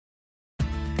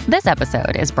This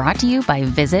episode is brought to you by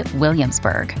Visit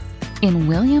Williamsburg. In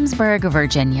Williamsburg,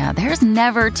 Virginia, there's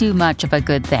never too much of a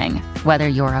good thing. Whether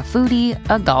you're a foodie,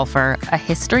 a golfer, a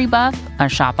history buff, a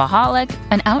shopaholic,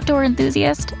 an outdoor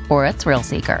enthusiast, or a thrill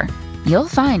seeker, you'll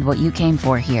find what you came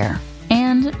for here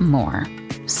and more.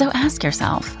 So ask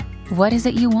yourself, what is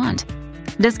it you want?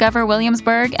 Discover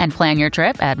Williamsburg and plan your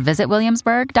trip at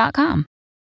visitwilliamsburg.com.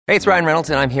 Hey, it's Ryan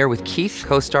Reynolds, and I'm here with Keith,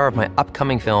 co-star of my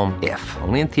upcoming film, If,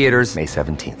 only in theaters May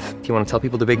 17th. Do you want to tell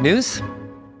people the big news?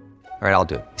 All right, I'll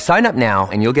do it. Sign up now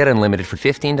and you'll get unlimited for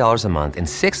 $15 a month and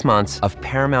 6 months of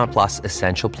Paramount Plus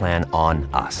Essential Plan on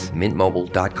us.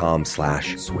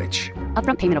 MintMobile.com/switch.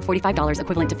 Upfront payment of $45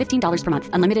 equivalent to $15 per month.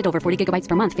 Unlimited over 40 gigabytes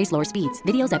per month. Face lower speeds.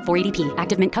 Videos at 480p.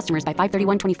 Active Mint customers by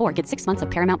 531.24 get 6 months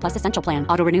of Paramount Plus Essential Plan.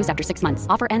 Auto renews after 6 months.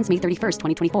 Offer ends May 31st,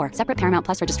 2024. Separate Paramount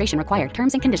Plus registration required.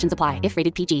 Terms and conditions apply if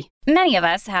rated PG. Many of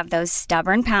us have those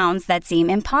stubborn pounds that seem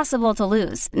impossible to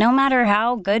lose, no matter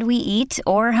how good we eat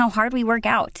or how hard we work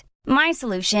out. My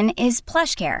solution is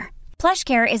PlushCare.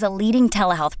 PlushCare is a leading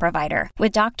telehealth provider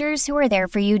with doctors who are there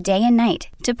for you day and night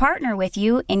to partner with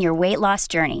you in your weight loss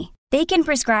journey. They can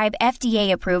prescribe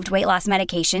FDA-approved weight loss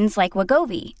medications like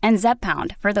Wegovy and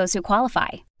Zepbound for those who qualify.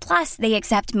 Plus, they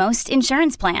accept most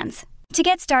insurance plans. To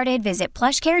get started, visit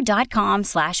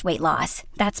plushcare.com/weightloss.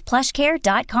 That's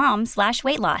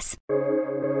plushcare.com/weightloss.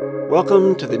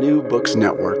 Welcome to the New Books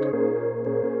Network.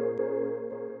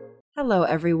 Hello,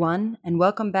 everyone, and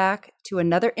welcome back to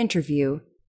another interview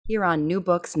here on New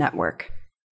Books Network.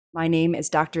 My name is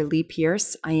Dr. Lee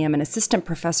Pierce. I am an assistant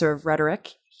professor of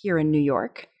rhetoric here in New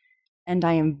York, and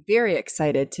I am very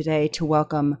excited today to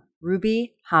welcome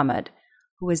Ruby Hamid,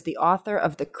 who is the author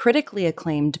of the critically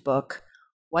acclaimed book,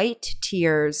 White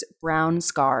Tears, Brown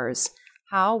Scars: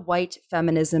 How White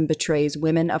Feminism Betrays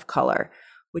Women of Color,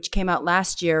 which came out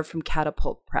last year from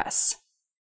Catapult Press.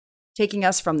 Taking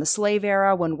us from the slave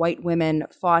era when white women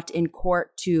fought in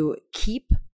court to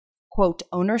keep, quote,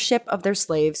 ownership of their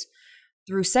slaves,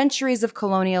 through centuries of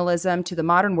colonialism to the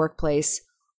modern workplace,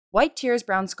 White Tears,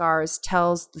 Brown Scars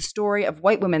tells the story of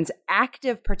white women's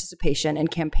active participation in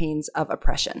campaigns of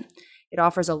oppression. It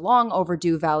offers a long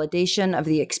overdue validation of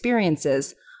the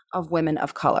experiences of women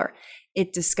of color.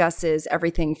 It discusses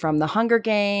everything from the Hunger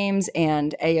Games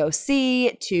and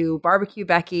AOC to Barbecue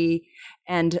Becky,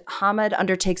 and Hamid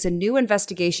undertakes a new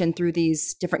investigation through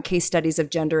these different case studies of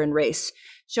gender and race,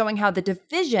 showing how the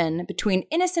division between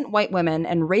innocent white women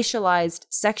and racialized,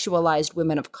 sexualized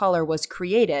women of color was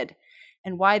created,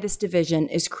 and why this division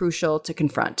is crucial to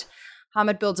confront.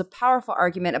 Hamid builds a powerful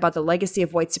argument about the legacy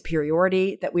of white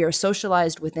superiority that we are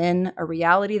socialized within, a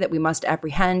reality that we must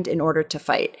apprehend in order to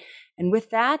fight. And with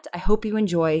that, I hope you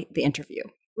enjoy the interview.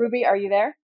 Ruby, are you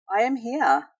there? I am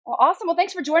here. Well, awesome. Well,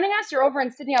 thanks for joining us. You're over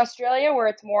in Sydney, Australia, where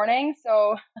it's morning.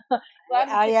 So glad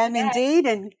I am indeed,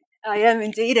 and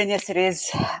yes, it is.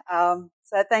 So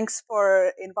thanks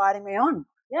for inviting me on.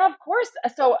 Yeah, of course.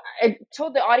 So I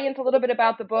told the audience a little bit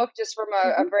about the book just from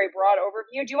a very broad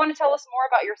overview. Do you want to tell us more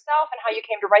about yourself and how you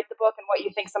came to write the book and what you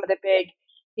think some of the big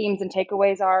themes and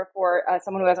takeaways are for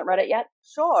someone who hasn't read it yet?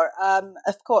 Sure,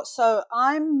 of course. So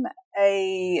I'm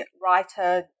a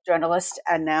writer, journalist,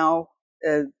 and now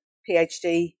a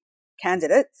PhD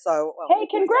candidate. So hey,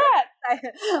 congrats!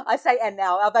 I say and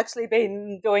now. I've actually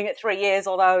been doing it 3 years,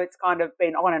 although it's kind of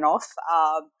been on and off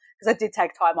because I did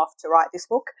take time off to write this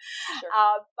book. Sure.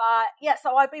 But yeah,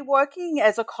 so I've been working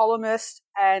as a columnist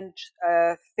and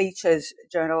features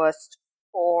journalist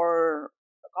for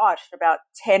about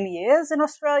 10 years in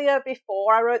Australia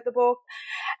before I wrote the book.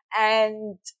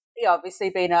 And obviously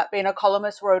being a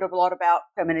columnist, wrote a lot about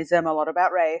feminism, a lot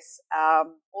about race.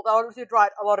 Although I did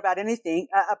write a lot about anything,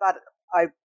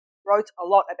 I wrote a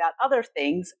lot about other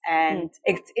things. And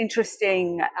it's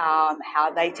interesting how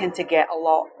they tend to get a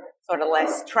lot sort of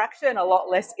less traction, a lot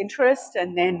less interest.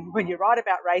 And then when you write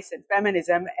about race and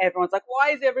feminism, everyone's like,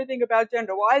 why is everything about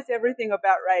gender? Why is everything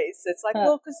about race? It's like,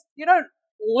 well, because you don't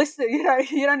listen, you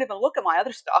don't even look at my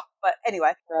other stuff. But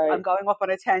anyway, right. I'm going off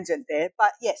on a tangent there.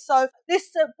 But yes, so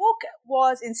this book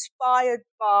was inspired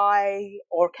by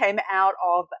or came out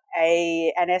of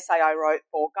an essay I wrote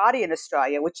for Guardian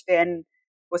Australia, which then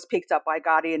was picked up by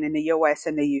Guardian in the US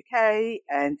and the UK.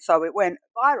 And so it went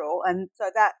viral. And so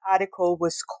that article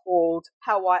was called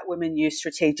How White Women Use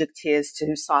Strategic Tears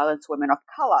to Silence Women of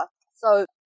Color. So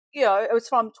it was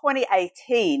from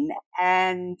 2018,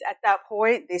 and at that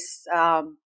point, this,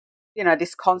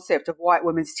 this concept of white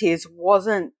women's tears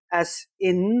wasn't as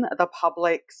in the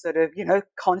public sort of,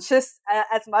 conscious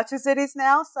as much as it is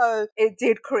now. So it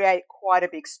did create quite a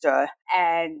big stir,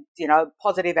 and,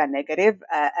 positive and negative,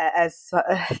 as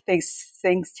these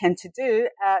things tend to do.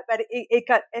 But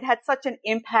it had such an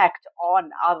impact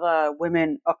on other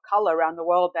women of color around the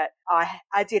world that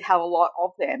I did have a lot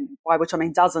of them, by which I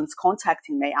mean dozens,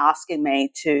 contacting me, asking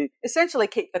me to essentially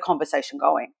keep the conversation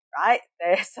going. Right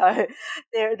there, so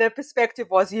the perspective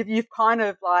was you've kind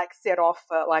of like set off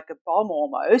like a bomb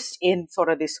almost in sort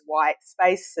of this white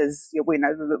space, as we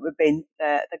know, we've been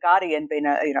the Guardian being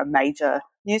a major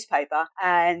newspaper,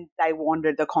 and they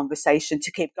wanted the conversation to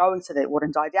keep going so that it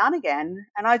wouldn't die down again.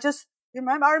 And I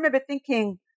remember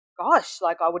thinking, gosh,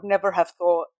 like I would never have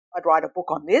thought I'd write a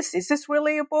book on this. Is this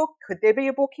really a book? Could there be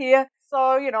a book here? So,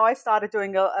 I started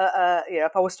doing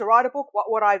if I was to write a book,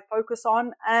 what would I focus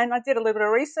on? And I did a little bit of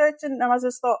research, and I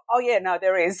just thought, oh yeah, no,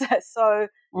 there is. So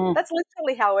that's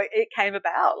literally how it came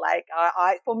about. Like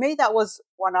for me, that was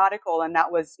one article, and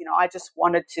that was, I just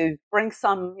wanted to bring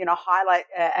some, highlight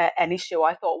an issue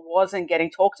I thought wasn't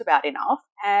getting talked about enough.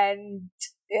 And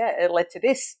yeah, it led to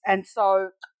this. And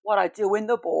so what I do in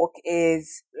the book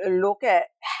is look at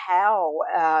how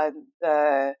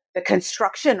the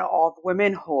construction of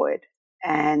womanhood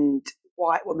and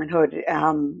white womanhood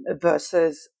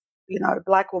versus,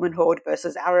 Black womanhood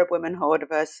versus Arab womanhood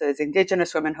versus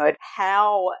Indigenous womanhood,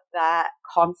 how that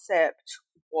concept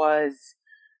was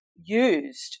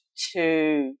used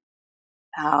to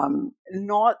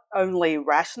not only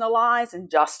rationalize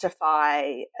and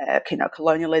justify,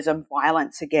 colonialism,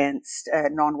 violence against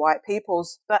non-white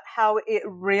peoples, but how it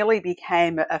really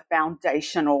became a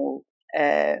foundational,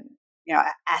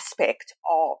 aspect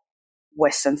of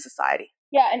Western society.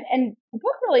 Yeah, and the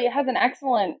book really has an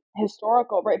excellent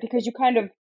historical, right? Because you kind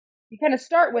of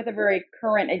start with a very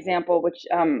current example, which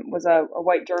was a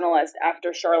white journalist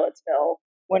after Charlottesville,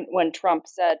 when Trump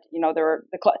said, there were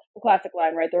the classic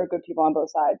line, right? There are good people on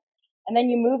both sides. And then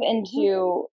you move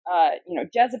into,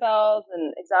 Jezebels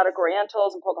and exotic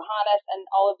Orientals and Pocahontas and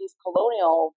all of these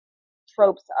colonial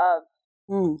tropes of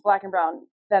Black and brown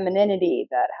femininity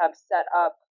that have set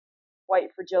up white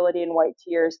fragility and white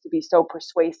tears to be so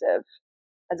persuasive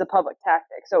as a public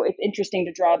tactic. So it's interesting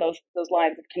to draw those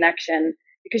lines of connection,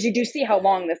 because you do see how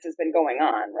long this has been going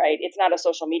on, right? It's not a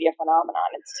social media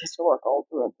phenomenon; it's historical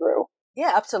through and through.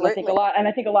 Yeah, absolutely. And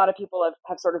I think a lot of people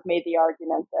have sort of made the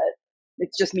argument that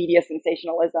it's just media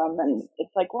sensationalism, and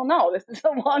it's like, well, no, this is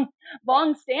a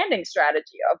long-standing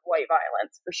strategy of white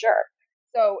violence for sure.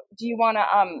 So, do you want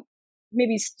to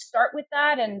maybe start with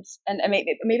that, and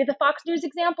maybe the Fox News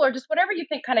example, or just whatever you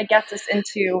think kind of gets us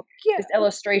into this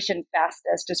illustration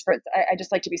fastest? I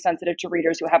just like to be sensitive to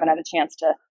readers who haven't had a chance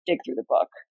to dig through the book,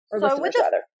 or listeners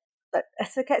rather.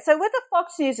 That's okay. So with the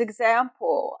Fox News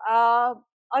example,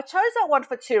 I chose that one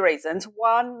for two reasons.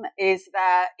 One is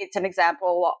that it's an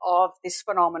example of this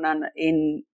phenomenon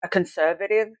in a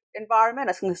conservative environment,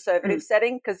 a conservative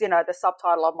setting, because, the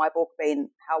subtitle of my book being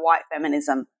How White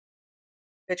Feminism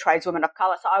Portrays Women of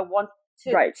Color. So I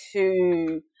wanted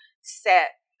to set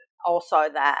also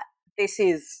that this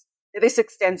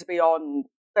extends beyond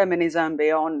feminism,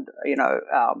 beyond,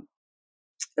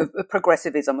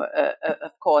 progressivism,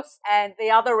 of course. And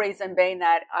the other reason being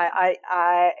that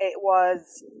it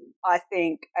was, I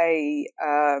think,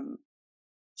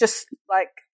 just like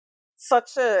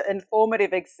such an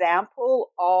informative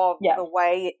example of the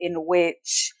way in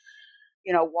which,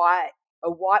 a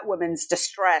white woman's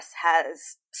distress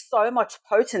has so much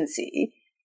potency,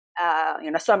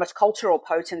 so much cultural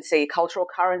potency, cultural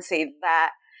currency,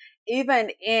 that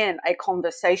even in a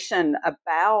conversation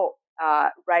about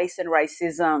race and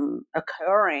racism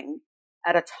occurring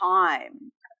at a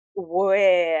time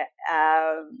where,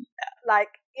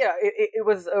 it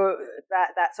was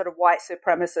that sort of white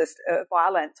supremacist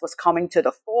violence was coming to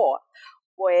the fore,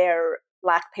 where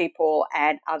Black people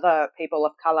and other people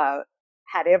of color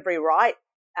had every right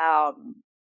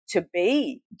to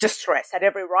be distressed, had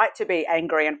every right to be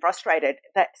angry and frustrated.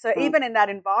 Even in that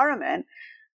environment,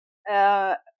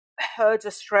 her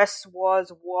distress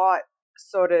was what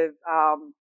sort of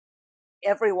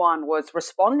everyone was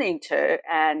responding to,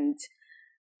 and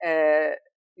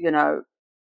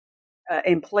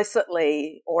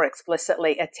implicitly or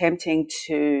explicitly attempting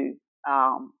to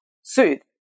soothe.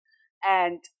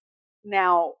 And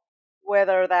now,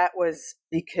 whether that was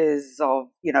because of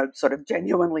sort of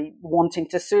genuinely wanting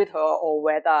to soothe her, or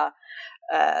whether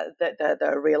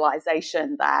the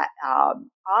realization that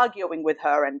arguing with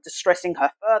her and distressing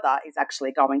her further is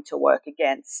actually going to work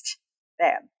against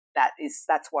them.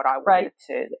 That's what I wanted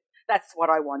to. that's what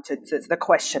I wanted to, the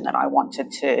question that I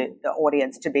wanted to the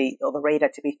audience to be, or the reader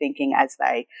to be thinking as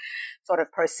they sort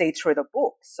of proceed through the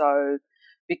book. So,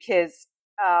 because,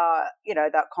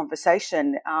 that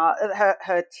conversation,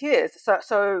 her tears.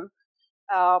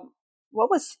 What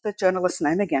was the journalist's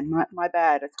name again? My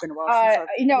bad. It's been a while since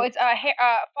it's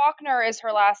Faulkner is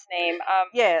her last name.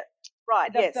 Yeah.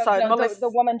 Right, yes.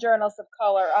 The woman journalist of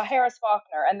color, Harris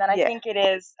Faulkner, and then I think it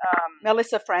is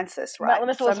Melissa Francis, right?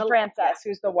 Melissa Francis,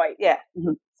 who's the white. Yeah.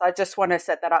 Mm-hmm. So I just want to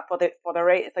set that up for the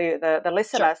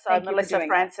listener. Sure. So Melissa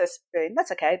Francis being,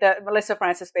 that's okay. Melissa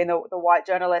Francis being the white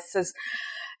journalist is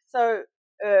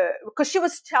because she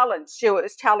was challenged.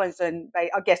 And I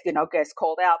guess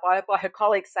called out by her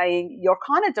colleagues saying, "You're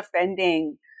kind of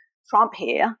defending Trump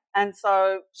here," and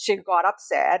so she got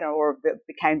upset, or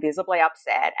became visibly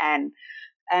upset, and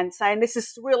saying this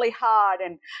is really hard,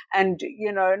 and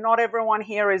not everyone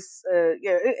here is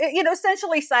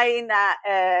essentially saying that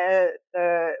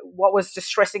what was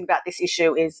distressing about this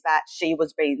issue is that she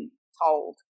was being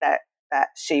told that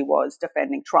she was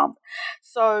defending Trump.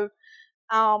 So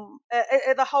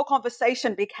the whole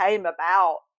conversation became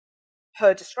about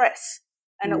her distress.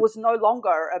 And it was no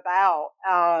longer about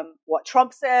what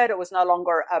Trump said. It was no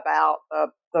longer about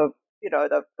the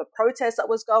protest that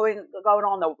was going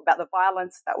on, about the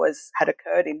violence that had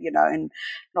occurred in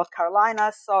North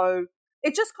Carolina. So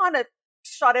it just kind of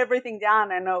shut everything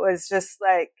down, and it was just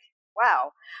like,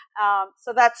 wow.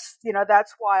 So that's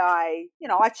why I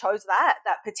chose that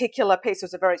particular piece.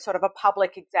 Was a very sort of a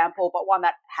public example, but one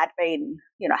that had been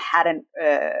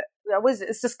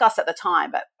it's discussed at the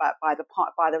time, but by the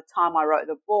time I wrote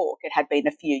the book, it had been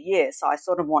a few years. So I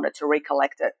sort of wanted to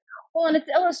recollect it. Well, and it's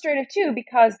illustrative too,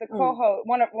 because the co-host,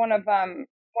 one of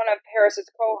Harris's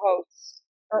co-hosts,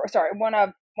 one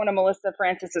of Melissa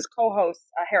Francis's co-hosts,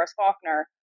 Harris Faulkner,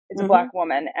 is a Black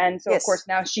woman, and so of course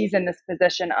now she's in this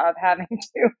position of having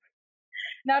to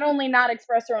not only not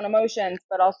express her own emotions,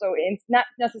 but also not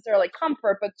necessarily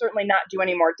comfort, but certainly not do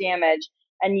any more damage.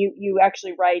 And you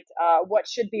actually write, what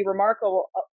should be remarkable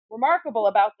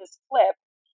about this clip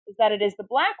is that it is the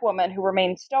Black woman who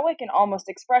remains stoic and almost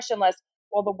expressionless,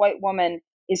 while the white woman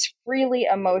is freely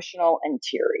emotional and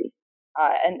teary.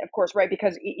 And of course, right,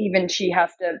 because even she has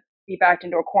to be backed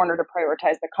into a corner to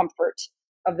prioritize the comfort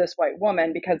of this white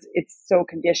woman, because it's so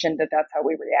conditioned that that's how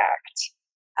we react.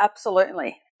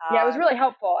 Absolutely. Yeah, it was really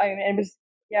helpful. I mean, it was,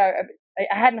 I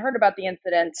hadn't heard about the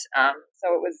incident,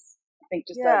 so it was, I think,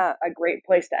 just a great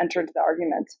place to enter into the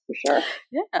argument, for sure.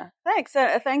 Yeah, thanks.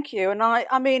 Thank you. And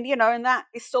I mean, and that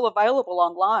is still available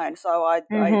online. So I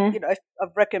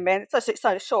recommend, it's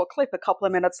a short clip, a couple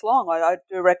of minutes long. I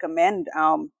do recommend,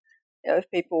 if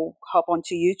people hop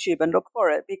onto YouTube and look for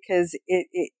it, because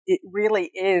it really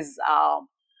is,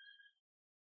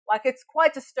 it's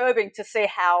quite disturbing to see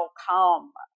how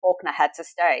calm Faulkner had to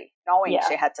stay, knowing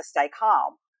she had to stay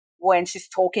calm when she's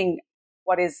talking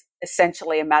what is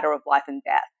essentially a matter of life and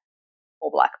death for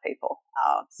Black people.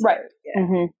 Right. Yeah.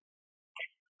 Mm-hmm.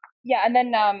 Yeah, and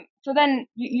then so then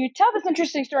you tell this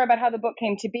interesting story about how the book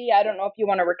came to be. I don't know if you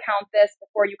want to recount this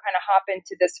before you kind of hop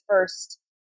into this first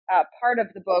part of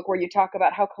the book where you talk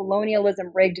about how colonialism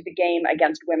rigged the game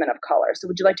against women of color. So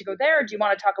would you like to go there, or do you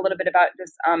want to talk a little bit about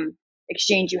this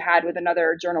exchange you had with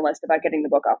another journalist about getting the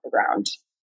book off the ground?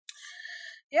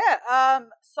 Yeah,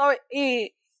 so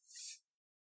it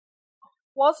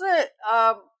wasn't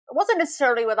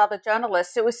necessarily with other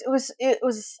journalists. It was.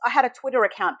 I had a Twitter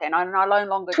account then, and I no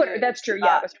longer Twitter. do. That's true.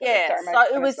 Yeah, it was Twitter.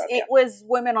 Sorry, so it was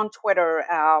women on Twitter.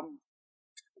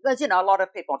 Because a lot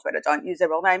of people on Twitter don't use their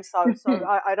real names, so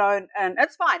I don't, and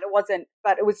it's fine. It wasn't,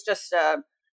 but it was just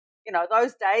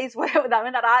those days when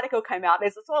that article came out.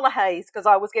 There's all a haze because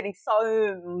I was getting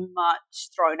so much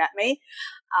thrown at me.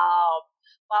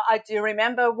 But I do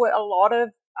remember a lot of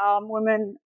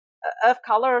women of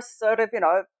color sort of,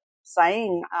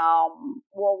 saying,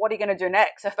 well, what are you going to do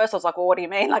next? At first I was like, well, what do you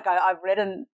mean? Like I've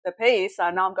written the piece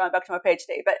and now I'm going back to my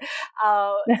PhD. But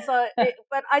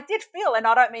but I did feel, and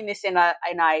I don't mean this in a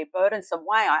burdensome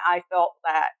way, I felt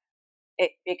that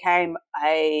it became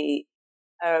a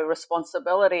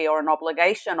responsibility or an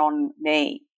obligation on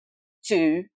me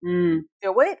to do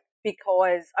it,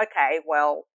 because, okay,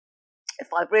 well,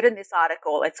 if I've written this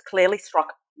article, it's clearly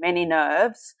struck many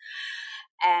nerves.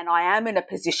 And I am in a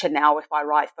position now, if I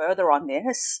write further on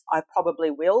this, I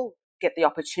probably will get the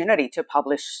opportunity to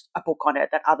publish a book on it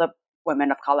that other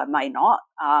women of color may not.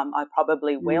 I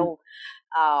probably will,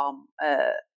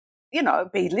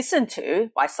 be listened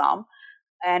to by some.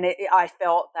 And I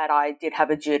felt that I did have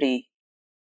a duty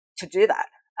to do that,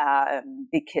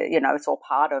 because, it's all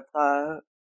part of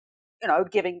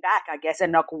giving back, I guess.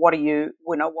 And like, what are you,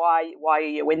 why are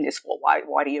you in this for?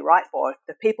 Why do you write for?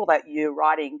 The people that you're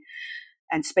writing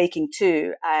and speaking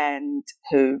to and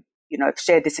who, have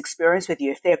shared this experience with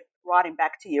you, if they're writing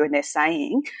back to you and they're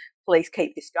saying, please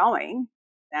keep this going,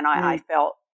 then I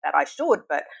felt that I should.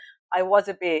 But I was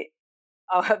I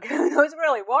was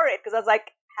really worried because I was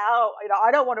like, how,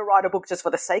 I don't want to write a book just for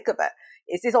the sake of it.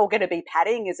 Is this all going to be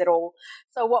padding? Is it all?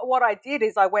 So what I did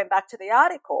is I went back to the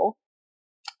article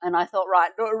and I thought,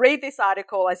 right, read this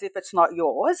article as if it's not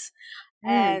yours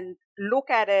and look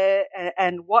at it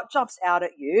and what jumps out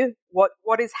at you,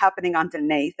 what is happening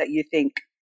underneath that you think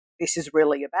this is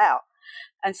really about.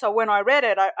 And so when I read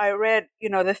it, I read,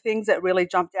 the things that really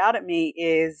jumped out at me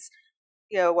is,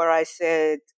 where I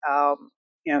said,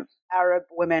 Arab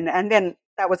women, and then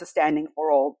that was a standing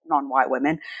for all non-white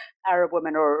women. Arab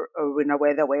women are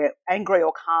whether we're angry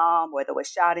or calm, whether we're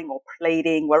shouting or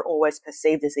pleading, we're always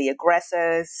perceived as the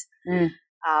aggressors.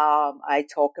 I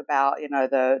talk about,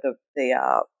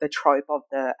 the trope of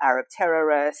the Arab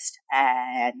terrorist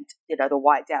and, the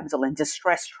white damsel in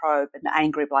distress trope and the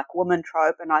angry black woman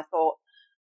trope. And I thought,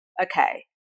 okay,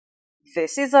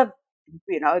 this is a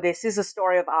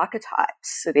story of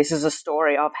archetypes. So this is a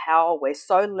story of how we're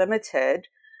so limited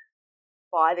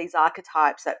by these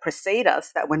archetypes that precede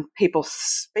us, that when people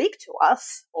speak to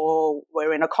us or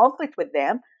we're in a conflict with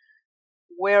them,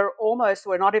 we're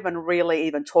not even really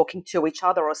even talking to each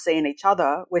other or seeing each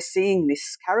other. We're seeing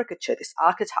this caricature, this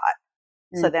archetype.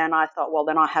 So then I thought, well,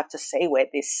 then I have to see where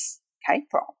this came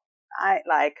from. Right?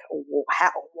 Like,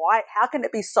 how can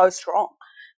it be so strong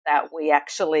that we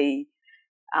actually,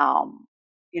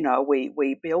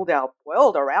 we build our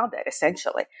world around it,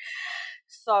 essentially.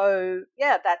 So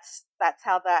yeah, that's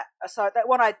how that. So that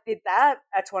when I did that,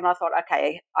 that's when I thought,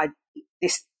 okay,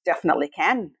 this definitely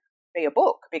can be a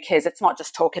book, because it's not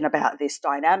just talking about this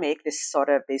dynamic, this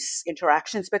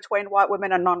interactions between white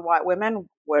women and non-white women.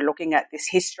 We're looking at this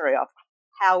history of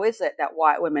how is it that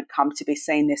white women come to be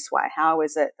seen this way? How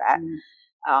is it that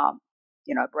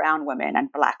brown women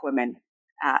and black women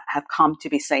have come to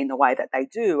be seen the way that they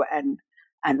do, and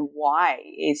why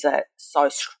is it so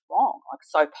strong, like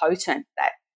so potent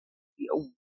that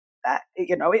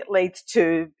it leads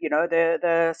to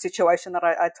the situation that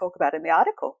I talk about in the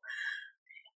article.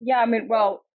 Yeah, I mean,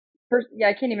 well, first,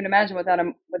 I can't even imagine what that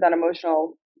the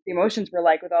emotions were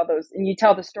like with all those. And you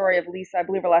tell the story of Lisa, I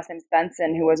believe her last name's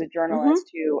Benson, who was a journalist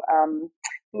who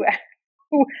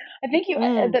I think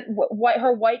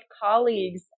her white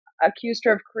colleagues accused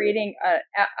her of creating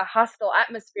a hostile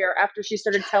atmosphere after she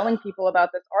started telling people about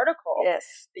this article that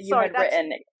you had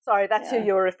written. Sorry, that's who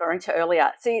you were referring to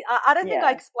earlier. See, I don't think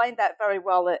I explained that very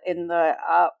well in the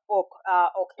book.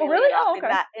 Or clearly really? enough. Oh, okay.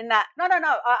 In that. No.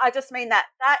 I just mean that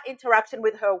interaction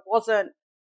with her wasn't.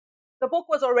 The book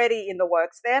was already in the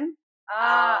works then.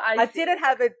 I didn't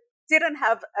have the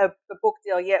book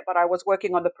deal yet, but I was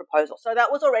working on the proposal, so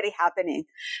that was already happening.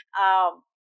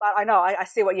 But I know I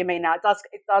see what you mean now. It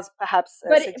does perhaps.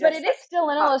 But it is still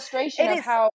an illustration of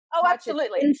how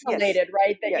absolutely it's insulated,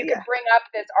 right? That you could bring up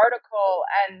this article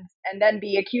and then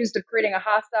be accused of creating a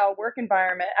hostile work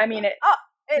environment. I mean,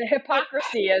 the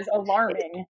hypocrisy is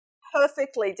alarming. It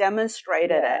perfectly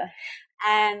demonstrated it,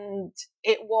 and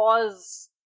it was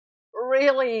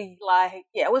really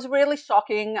it was really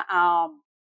shocking.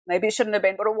 Maybe it shouldn't have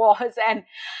been, but it was, and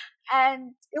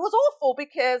it was awful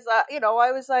because, I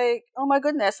was like, oh my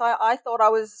goodness, I thought I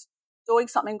was doing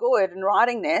something good in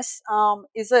writing this.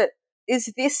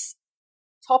 Is this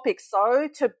topic so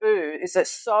taboo? Is it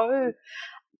so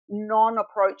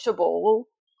non-approachable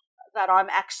that I'm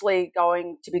actually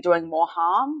going to be doing more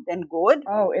harm than good?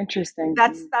 Oh, interesting.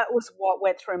 That was what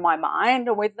went through my mind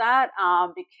with that,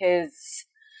 because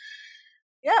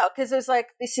it's like,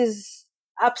 this is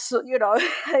absolutely, a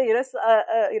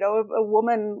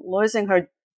woman losing her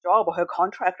job or her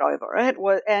contract over it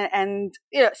was,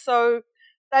 so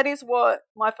that is what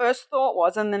my first thought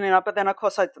was, and then but then of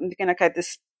course I'm thinking, okay,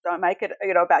 this don't make it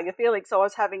about your feelings. So I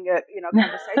was having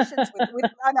conversations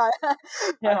with I know,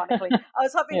 ironically, I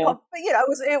was having, but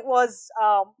it was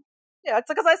it's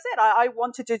like, as I said, I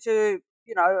wanted to do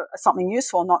something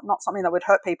useful, not something that would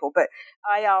hurt people, but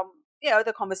I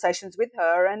the conversations with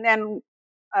her, and then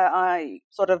I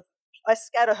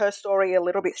scatter her story a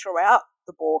little bit throughout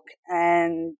the book,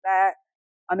 and that,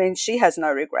 I mean, she has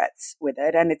no regrets with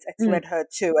it, and it's led her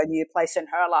to a new place in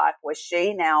her life where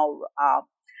she now,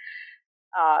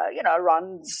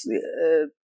 runs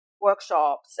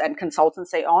workshops and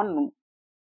consultancy on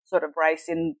sort of race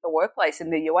in the workplace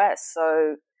in the US.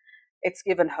 So it's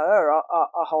given her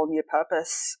a whole new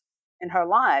purpose in her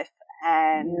life,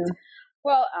 and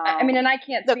well, I mean, and I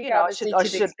can't speak obviously to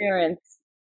the experience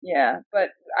Yeah, but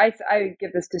I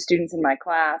give this to students in my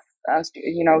class,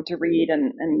 to read,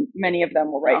 and many of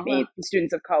them will write me, the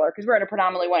students of color, because we're at a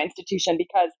predominantly white institution,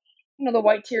 because, the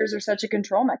white tears are such a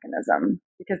control mechanism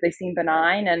because they seem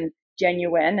benign and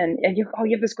genuine. And you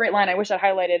have this great line, I wish I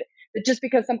highlighted, that just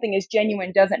because something is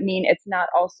genuine doesn't mean it's not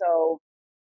also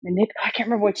I can't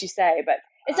remember what you say, but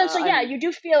essentially, you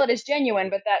do feel it is genuine,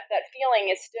 but that feeling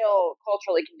is still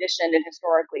culturally conditioned and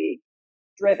historically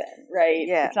driven, right?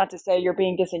 Yeah. It's not to say you're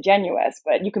being disingenuous,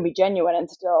 but you can be genuine and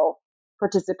still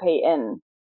participate in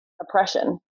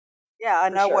oppression. Yeah, I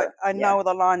know know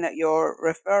the line that you're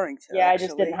referring to. Yeah, actually. I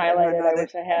just didn't highlight it. I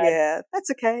wish I had. Yeah, that's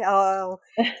okay.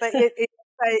 But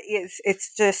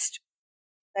it's just,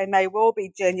 they may well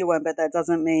be genuine, but that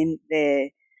doesn't mean they're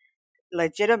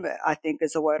legitimate, I think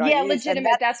is the word I use. Yeah,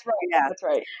 legitimate. That's right. Yeah. That's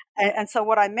right. And so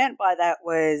what I meant by that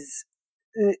was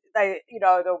they,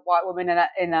 the white woman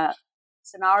in a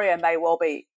scenario may well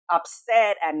be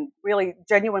upset and really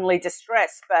genuinely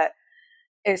distressed, but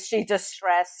is she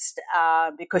distressed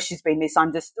because she's been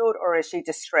misunderstood, or is she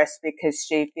distressed because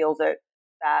she feels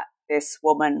that this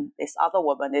other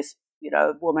woman, this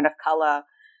woman of color,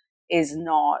 is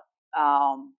not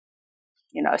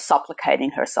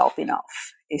supplicating herself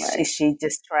enough? Is she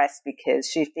distressed because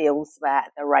she feels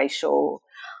that the racial,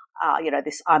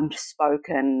 this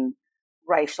unspoken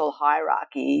racial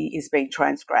hierarchy is being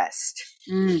transgressed?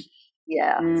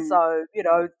 Yeah. So,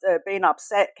 being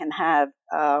upset can have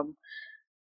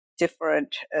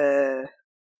different,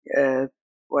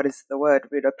 what is the word,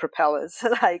 propellers.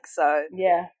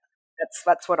 Yeah.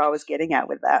 That's what I was getting at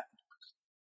with that.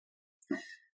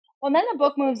 Well, then the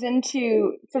book moves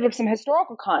into sort of some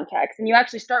historical context, and you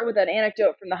actually start with an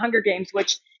anecdote from the Hunger Games,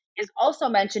 which is also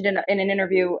mentioned in an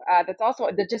interview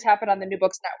that just happened on the New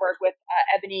Books Network with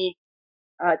Ebony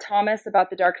Thomas about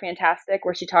the Dark Fantastic,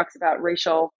 where she talks about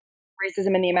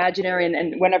racism in the imaginary,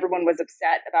 and when everyone was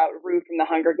upset about Rue from the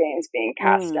Hunger Games being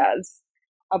cast as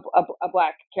a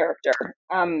black character,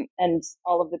 and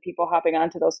all of the people hopping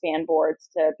onto those fan boards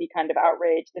to be kind of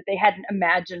outraged that they hadn't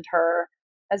imagined her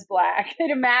as black.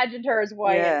 They'd imagined her as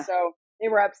white, and so they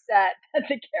were upset that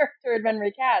the character had been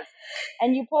recast.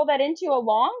 And you pull that into a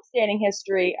long-standing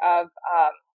history of,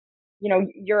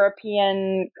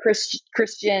 European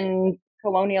Christian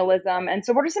colonialism. And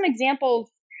so what are some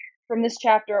examples from this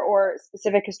chapter or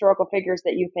specific historical figures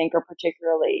that you think are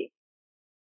particularly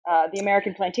the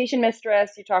American plantation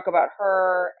mistress? You talk about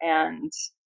her, and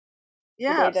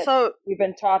so we've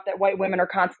been taught that white women are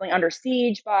constantly under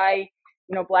siege by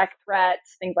black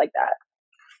threats, things like that.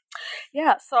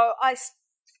 Yeah, so I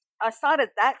started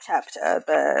that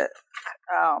chapter.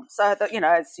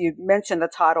 As you mentioned, the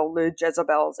title, Lou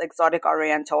Jezebel's Exotic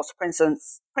Orientals,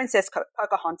 Princess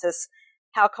Pocahontas,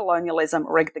 How Colonialism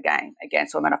Rigged the Game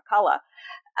Against Women of Color.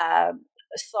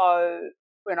 So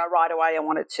right away I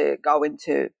wanted to go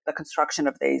into the construction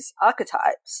of these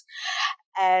archetypes,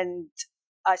 and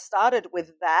I started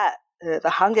with that.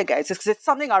 The Hunger Games, because it's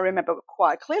something I remember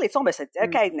quite clearly. It's almost a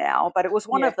decade now, but it was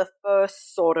one of the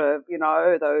first sort of,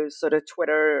 those sort of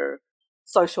Twitter,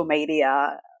 social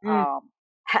media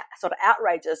sort of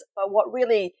outrages. But what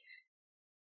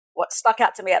stuck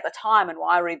out to me at the time and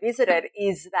why I revisited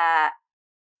is that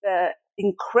the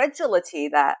incredulity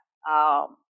that,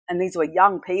 and these were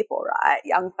young people, right,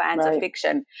 young fans of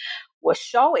fiction, were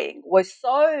showing was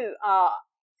so,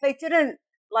 they didn't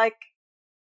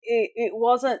it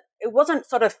wasn't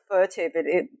sort of furtive.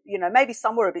 It maybe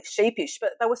some were a bit sheepish,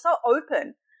 but they were so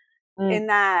open in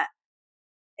that,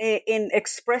 in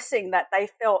expressing that they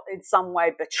felt in some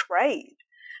way betrayed.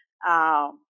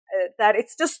 That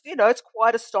it's just it's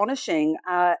quite astonishing,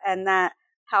 and that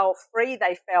how free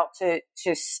they felt to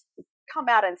come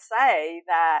out and say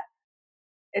that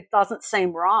it doesn't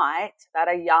seem right that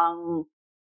a young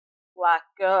black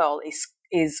girl is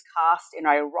cast in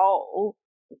a role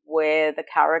where the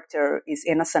character is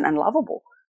innocent and lovable.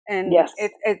 And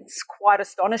it's quite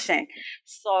astonishing.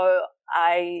 So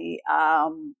I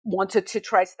wanted to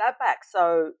trace that back.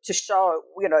 So to show,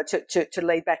 to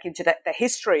lead back into the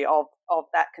history of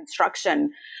that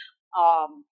construction,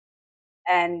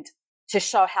 and to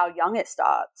show how young it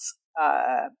starts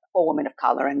for women of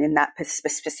color, and in that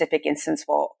specific instance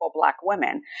for black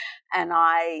women. And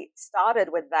I started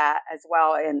with that as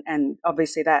well, and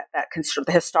obviously that the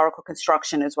historical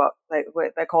construction is what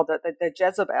they call the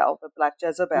Jezebel, the Black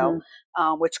Jezebel,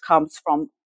 which comes from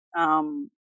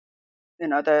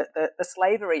the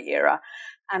slavery era.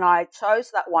 And I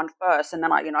chose that one first, and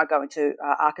then I go into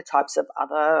archetypes of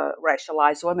other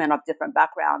racialized women of different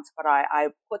backgrounds. But I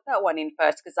put that one in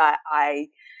first because I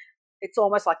it's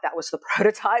almost like that was the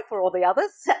prototype for all the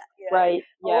others. Right.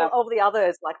 Yeah. All the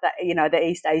others, like that, the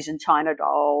East Asian China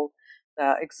doll,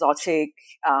 the exotic,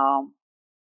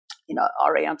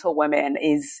 Oriental women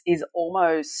is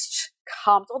almost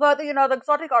comes. Although the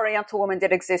exotic Oriental woman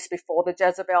did exist before the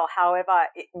Jezebel, however,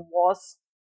 it was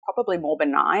probably more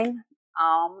benign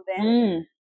then.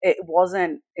 It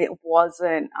wasn't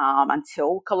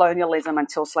until colonialism,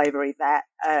 until slavery, that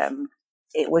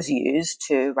it was used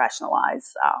to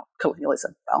rationalize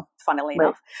colonialism. Well, funnily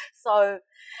enough. So,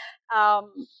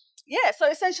 so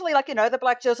essentially, the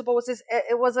Black Jezebel was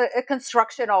it was a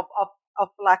construction of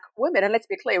Black women, and let's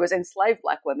be clear, it was enslaved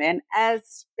Black women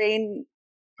as being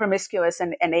promiscuous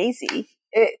and easy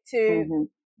to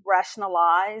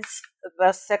rationalize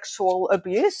the sexual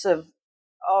abuse of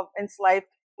enslaved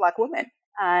Black women.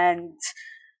 And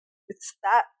it's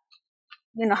that,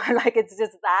 it's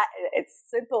just that, it's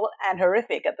simple and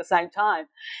horrific at the same time.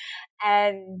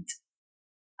 And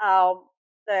and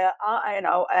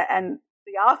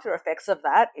the after effects of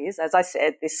that is, as I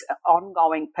said, this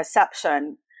ongoing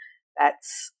perception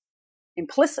that's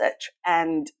implicit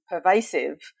and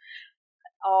pervasive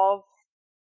of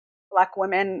Black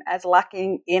women as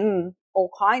lacking in all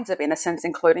kinds of innocence,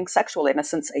 including sexual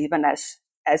innocence, even as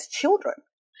children.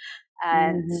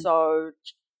 And so,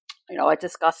 I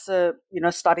discuss,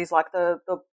 studies like the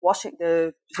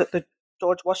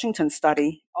George Washington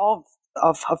study of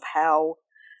how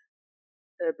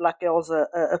Black girls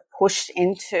are pushed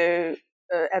into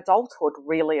adulthood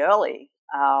really early.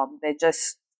 They're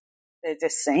just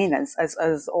seen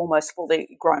as almost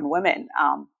fully grown women.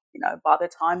 By the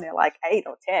time they're like 8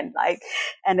 or 10,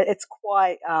 and it's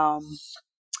quite.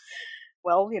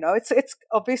 It's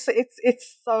obviously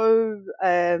it's so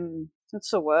what's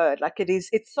the word?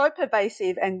 It's so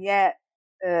pervasive, and yet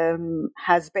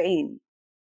has been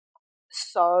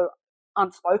so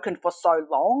unspoken for so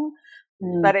long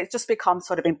that it just becomes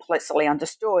sort of implicitly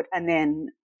understood, and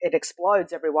then it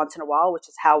explodes every once in a while, which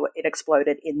is how it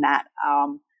exploded in that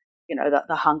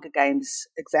the Hunger Games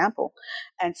example.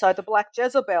 And so the Black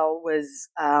Jezebel was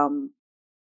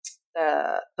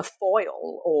the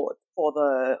foil, or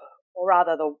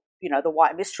rather the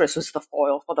White Mistress was the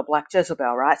foil for the Black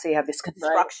Jezebel, right? So you have this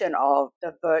construction of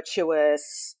the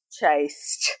virtuous,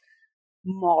 chaste,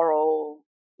 moral,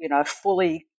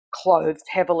 fully clothed,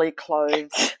 heavily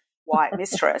clothed White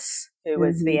Mistress, who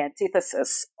was the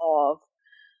antithesis of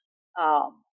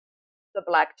the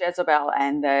Black Jezebel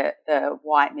and the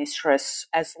White Mistress,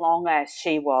 as long as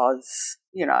she was,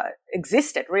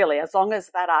 existed, really, as long as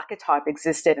that archetype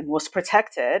existed and was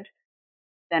protected,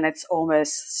 then it's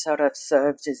almost sort of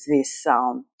served as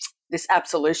this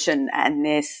absolution and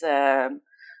this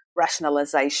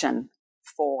rationalization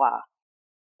for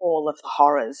all of the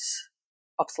horrors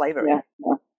of slavery. Yeah.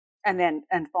 And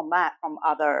from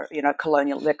other,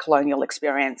 colonial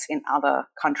experience in other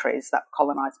countries that were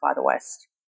colonized by the West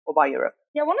or by Europe.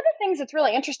 Yeah, one of the things that's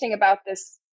really interesting about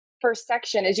this first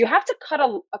section is you have to cut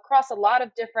across a lot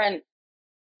of different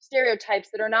stereotypes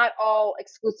that are not all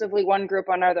exclusively one group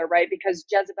or another, right? Because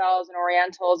Jezebels and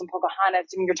Orientals and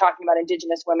Pocahontas, you're talking about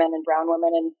indigenous women and brown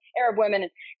women and Arab women.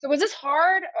 So was this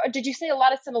hard? Or did you see a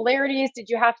lot of similarities? Did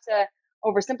you have to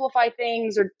oversimplify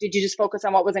things, or did you just focus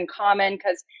on what was in common?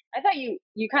 Because I thought you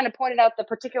kind of pointed out the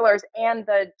particulars and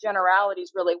the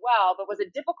generalities really well, but was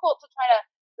it difficult to try to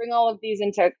bring all of these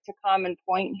into common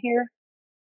point here?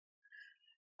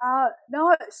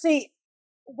 No, see,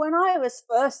 when I was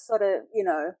first sort of,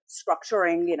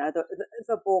 structuring,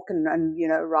 the book and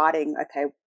writing, okay,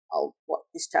 what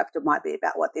this chapter might be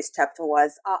about, what this chapter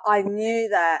was, I knew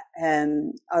that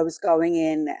I was going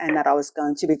in and that I was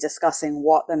going to be discussing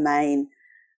what the main,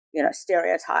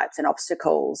 stereotypes and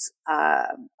obstacles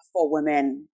for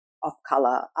women of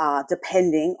color are,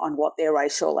 depending on what their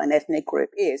racial and ethnic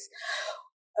group is.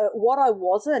 What I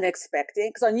wasn't expecting,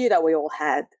 because I knew that we all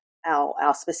had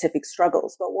our specific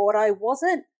struggles, but what I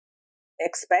wasn't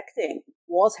expecting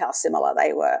was how similar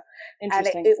they were. And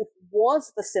it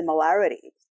was the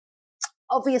similarity,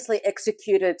 obviously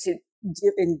executed to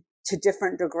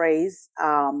different degrees,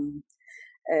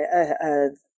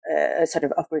 sort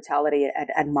of brutality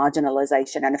and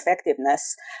marginalization and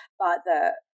effectiveness, but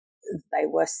they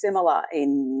were similar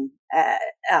in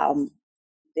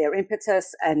their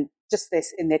impetus and just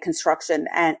this in their construction.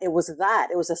 And it was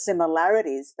the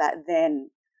similarities that then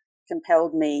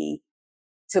compelled me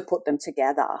to put them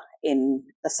together in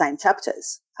the same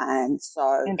chapters. And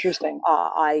so interesting.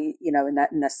 I,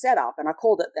 in the setup, and I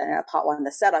called it part one,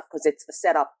 the setup, because it's the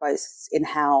setup both in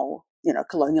how,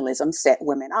 colonialism set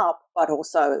women up, but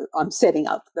also I'm setting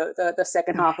up the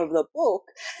second half of the book.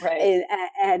 Right.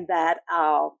 And that,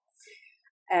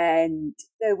 And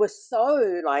there was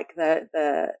so like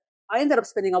I ended up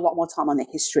spending a lot more time on the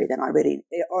history than I really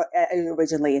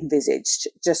originally envisaged,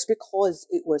 just because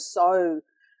it was so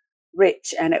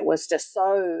rich and it was just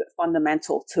so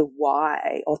fundamental to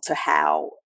why or to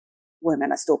how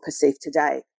women are still perceived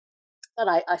today. But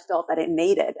I felt that it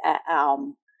needed a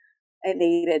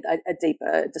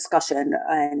deeper discussion,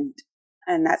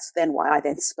 and that's then why I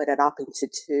then split it up into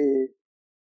two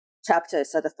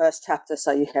chapters. So the first chapter,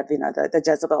 so you have the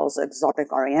Jezebels,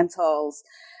 exotic Orientals,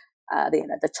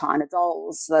 the China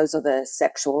dolls. Those are the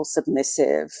sexual,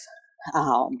 submissive,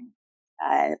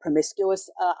 promiscuous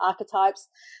archetypes.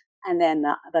 And then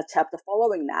the chapter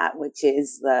following that, which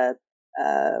is the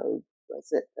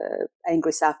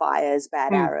angry sapphires,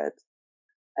 bad Arab,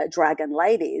 dragon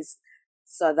ladies.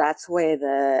 So that's where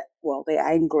the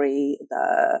angry,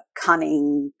 the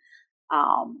cunning,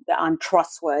 the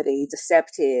untrustworthy,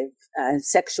 deceptive,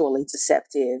 sexually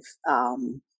deceptive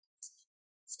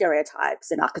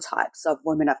stereotypes and archetypes of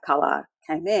women of color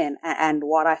came in. And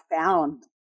what I found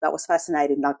that was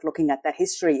fascinating, like looking at that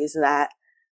history, is that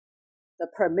the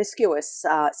promiscuous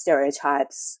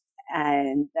stereotypes,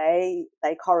 and they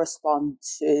correspond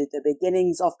to the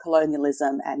beginnings of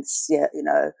colonialism and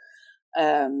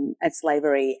and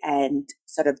slavery, and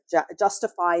sort of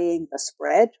justifying the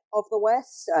spread of the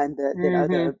West and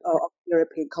the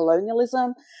European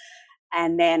colonialism,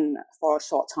 and then for a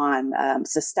short time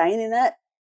sustaining it.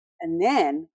 And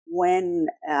then when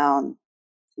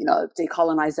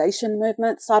decolonization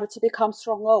movement started to become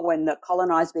stronger, when the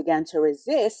colonized began to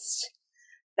resist,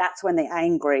 that's when the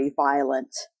angry,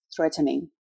 violent,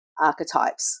 threatening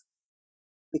archetypes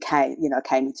came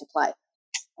into play.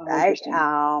 Right?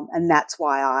 And that's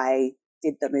why I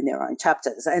did them in their own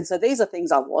chapters. And so these are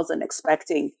things I wasn't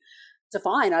expecting to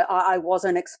find. I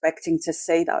wasn't expecting to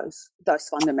see those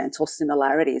fundamental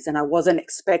similarities, and I wasn't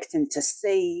expecting to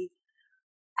see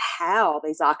how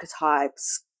these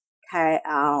archetypes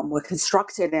were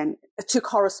constructed and to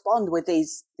correspond with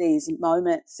these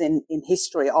moments in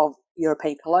history of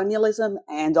European colonialism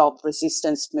and of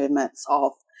resistance movements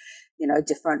of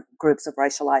different groups of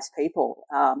racialized people.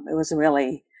 It was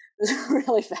really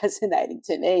fascinating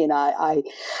to me, and I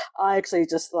actually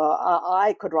just thought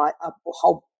I could write a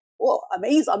whole book.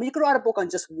 Amazing. I mean, you could write a book on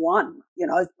just one,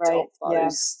 of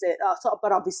those. Yeah.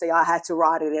 But obviously, I had to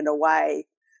write it in a way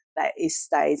that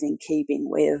stays in keeping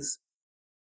with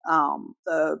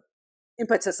the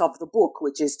impetus of the book,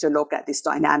 which is to look at this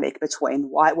dynamic between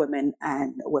white women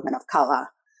and women of color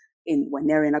when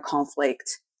they're in a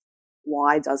conflict.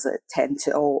 Why does it tend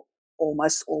to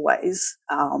almost always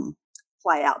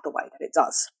play out the way that it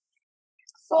does?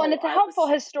 Well, and it's a helpful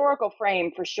historical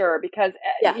frame for sure, because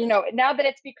now that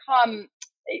it's become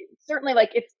certainly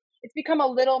like it's become a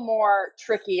little more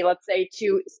tricky, let's say,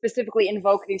 to specifically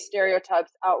invoke these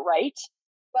stereotypes outright,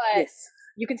 but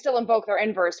you can still invoke their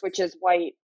inverse, which is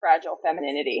white, fragile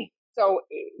femininity. So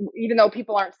even though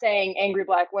people aren't saying angry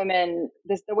black women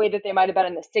the way that they might have been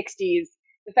in the 60s,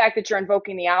 the fact that you're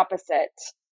invoking the opposite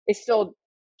is still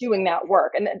doing that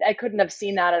work. And I couldn't have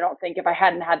seen that, I don't think, if I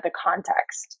hadn't had the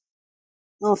context.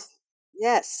 Oh,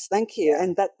 yes, thank you.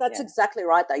 And that's exactly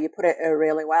right, though. You put it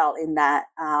really well in that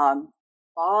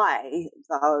by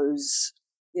those,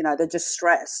 the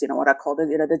distress, what I call it,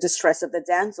 the distress of the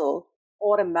damsel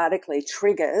automatically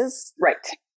triggers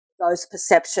those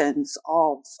perceptions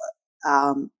of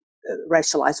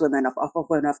racialized women, of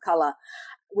women of color,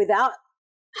 without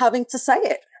having to say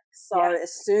it. So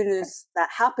as soon as that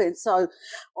happens,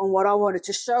 what I wanted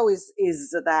to show is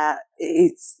that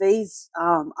it's these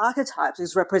archetypes,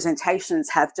 these representations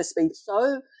have just been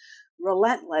so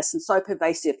relentless and so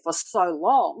pervasive for so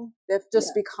long. They've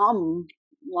just become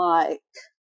like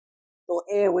the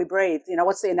air we breathe.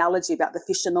 What's the analogy about the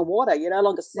fish in the water? You no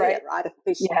longer see it, right? A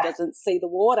fish doesn't see the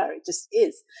water; it just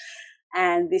is.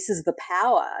 And this is the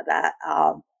power that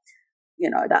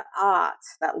that art,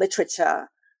 that literature,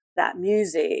 that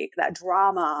music, that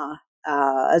drama,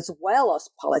 as well as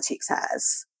politics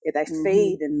has. They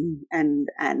feed and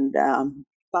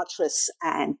buttress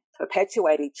and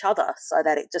perpetuate each other, so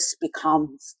that it just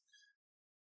becomes,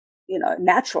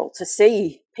 natural to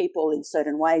see people in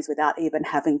certain ways without even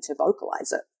having to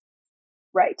vocalize it.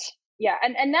 Right. Yeah.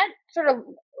 And that sort of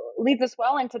leads us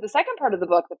well into the second part of the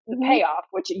book, the payoff,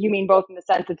 which you mean both in the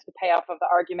sense it's the payoff of the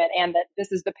argument and that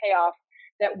this is the payoff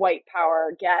that white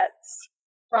power gets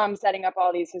from setting up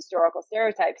all these historical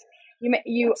stereotypes.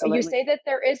 You say that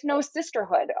there is no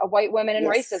sisterhood of white women in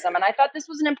racism. And I thought this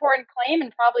was an important claim,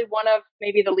 and probably one of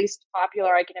maybe the least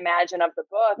popular I can imagine of the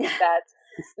book, is that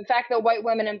the fact that white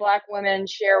women and black women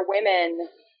share women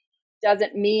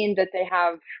doesn't mean that they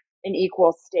have an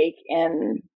equal stake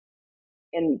in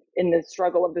in the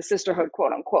struggle of the sisterhood,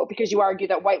 quote unquote, because you argue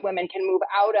that white women can move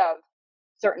out of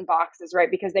certain boxes, right?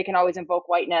 Because they can always invoke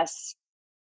whiteness,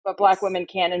 but Black women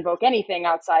can't invoke anything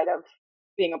outside of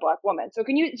being a Black woman. So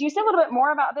do you say a little bit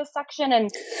more about this section and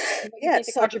what you think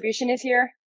the contribution is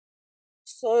here?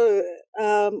 So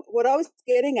what I was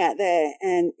getting at there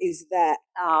is that,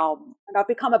 and I've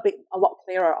become a lot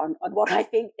clearer on what I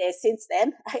think there since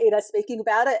then, speaking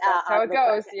about it. That's how it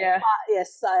goes, yeah.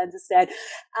 Yes, I understand.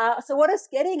 So what I was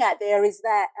getting at there is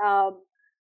that,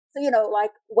 so,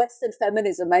 like Western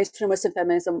feminism, mainstream Western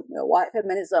feminism, white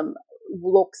feminism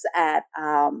looks at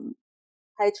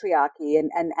patriarchy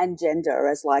and gender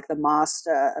as like the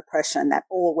master oppression that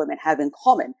all women have in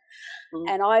common. Mm-hmm.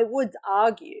 And I would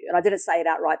argue, and I didn't say it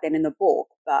outright then in the book,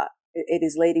 but it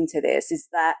is leading to this, is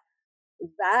that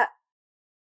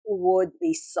would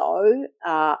be so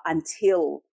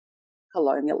until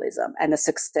colonialism and the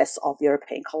success of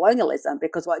European colonialism,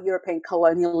 because what European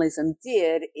colonialism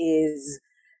did is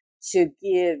to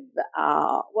give,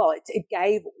 it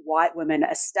gave white women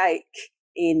a stake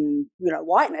in,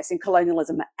 whiteness, in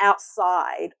colonialism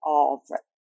outside of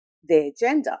their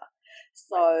gender,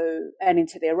 and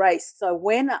into their race. So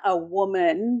when a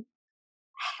woman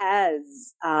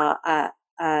has a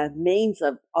means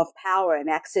of power and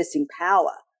accessing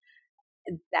power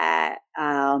that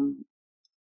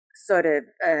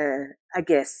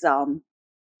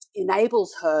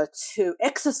enables her to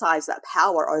exercise that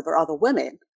power over other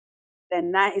women,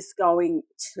 then that is going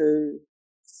to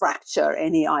fracture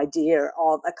any idea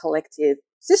of a collective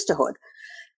sisterhood.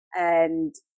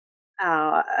 And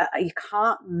you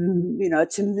can't,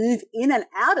 to move in and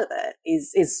out of it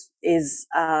is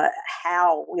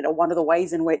how, one of the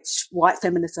ways in which white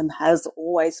feminism has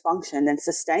always functioned and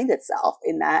sustained itself,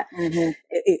 in that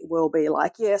it will be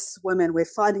like, yes, women, we're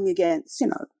fighting against,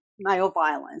 male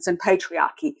violence and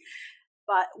patriarchy.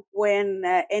 But when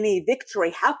any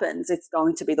victory happens, it's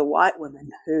going to be the white women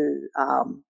who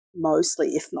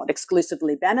mostly, if not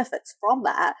exclusively, benefits from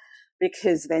that,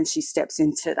 because then she steps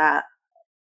into that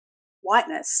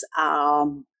whiteness.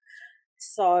 To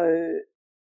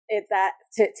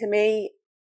me,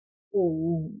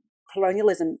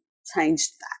 colonialism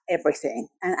changed everything.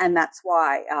 And that's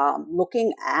why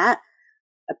looking at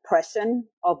oppression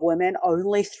of women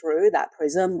only through that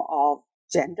prism of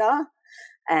gender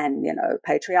and,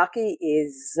 patriarchy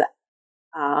is,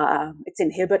 it's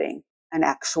inhibiting an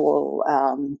actual,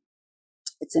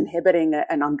 it's inhibiting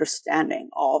an understanding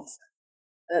of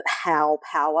how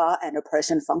power and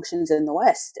oppression functions in the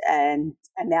West and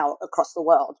now across the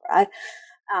world, right?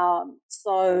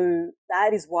 So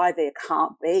that is why there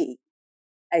can't be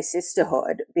a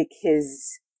sisterhood,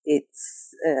 because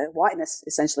it's whiteness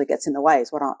essentially gets in the way,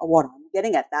 is what I'm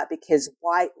getting at that, because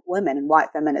white women and white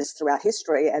feminists throughout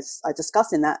history, as I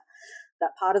discuss in that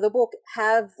part of the book,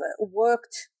 have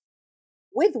worked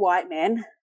with white men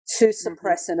to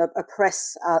suppress and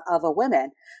oppress other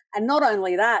women. And not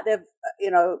only that,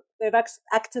 they've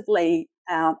actively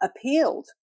appealed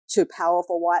to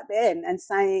powerful white men and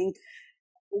saying,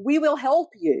 we will help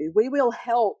you. We will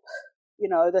help,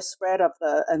 the spread of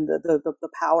the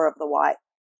power of the white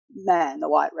man, the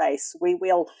white race. We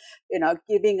will,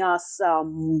 giving us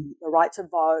the right to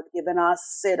vote, giving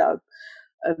us,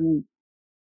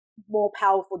 more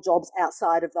powerful jobs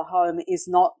outside of the home is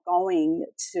not going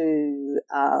to,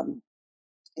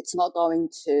 it's not going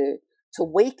to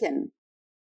weaken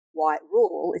white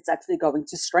rule. It's actually going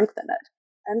to strengthen it.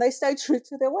 And they stay true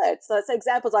to their word. So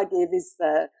examples I give is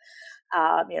the,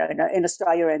 in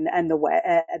Australia and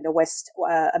the West,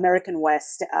 American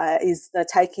West, is the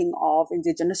taking of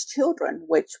Indigenous children,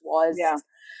 which was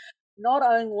not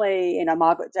only,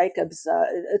 Margaret Jacobs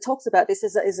talks about this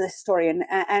as a historian,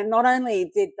 and not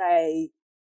only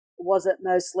was it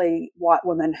mostly white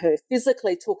women who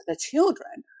physically took the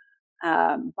children,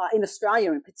 but in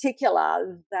Australia in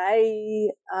particular,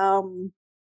 they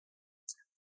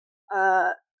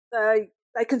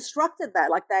constructed that,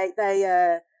 like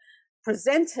they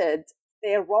presented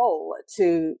their role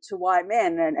to white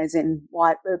men, and as in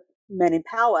white men in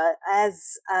power,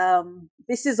 as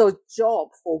this is a job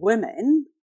for women,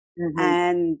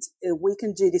 and we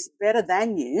can do this better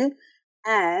than you,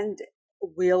 and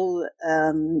we'll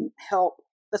help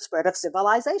the spread of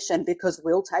civilization, because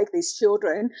we'll take these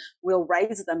children, we'll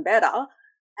raise them better,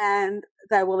 and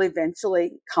they will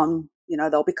eventually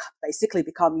they'll basically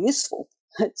become useful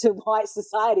to white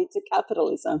society, to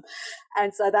capitalism.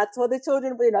 And so that's what the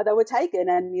children, they were taken,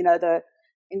 and, the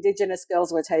Indigenous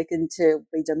girls were taken to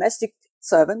be domestic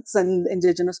servants, and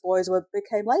Indigenous boys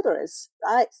became labourers,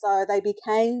 right? So they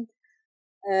became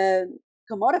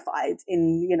commodified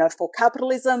for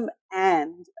capitalism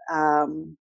and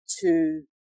to,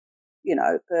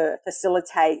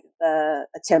 facilitate the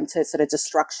attempted sort of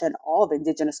destruction of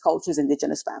Indigenous cultures,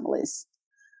 Indigenous families.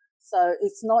 So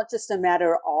it's not just a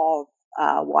matter of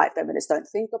white feminists don't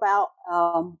think about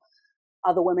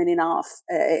other women enough.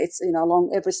 It's,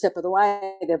 along every step of the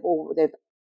way, they've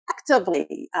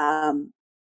actively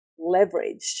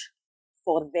leveraged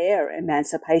for their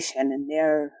emancipation and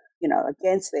their,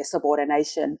 against their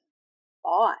subordination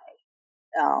by,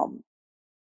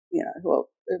 who are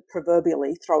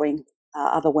proverbially throwing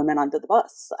other women under the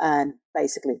bus and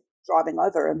basically driving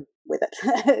over them with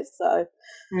it. So,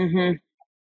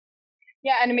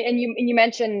 yeah, and I mean, and you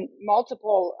mentioned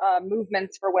multiple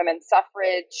movements for women's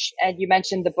suffrage, and you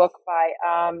mentioned the book by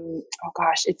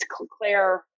it's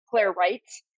Claire Wright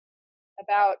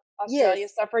about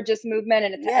Australia's suffragist movement,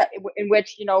 and in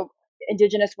which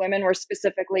Indigenous women were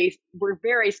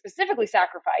very specifically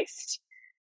sacrificed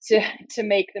to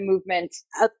make the movement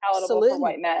palatable for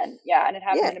white men. Yeah, and it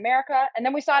happened in America, and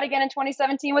then we saw it again in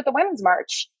 2017 with the Women's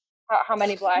March. How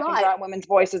many Black and brown women's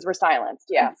voices were silenced?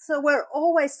 Yeah. And so we're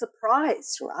always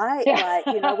surprised, right? Yeah.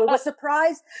 Like, we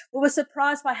were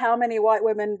surprised by how many white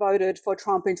women voted for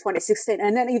Trump in 2016,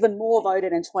 and then even more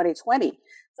voted in 2020.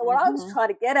 So what I was trying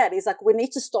to get at is, like, we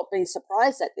need to stop being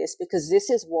surprised at this, because this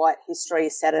is what history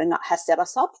has set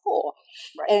us up for.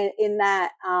 Right. And in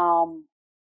that,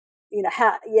 you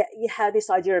have this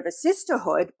idea of a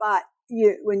sisterhood, but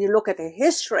when you look at the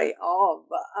history of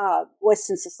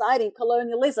Western society,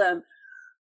 colonialism,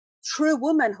 true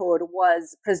womanhood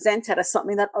was presented as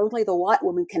something that only the white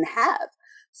woman can have.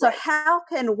 So how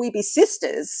can we be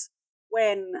sisters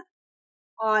when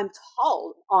I'm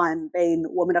told I'm being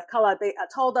a woman of color,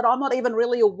 told that I'm not even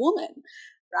really a woman,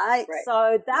 right?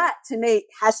 So that, to me,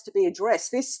 has to be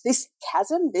addressed. This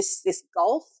chasm, this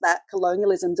gulf that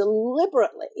colonialism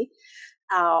deliberately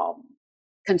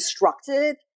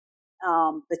constructed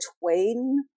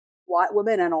between white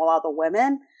women and all other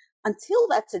women, until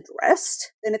that's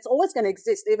addressed, then it's always going to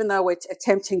exist, even though we're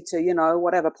attempting to,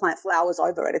 plant flowers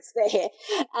over it. It's there.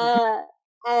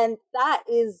 And that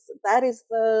is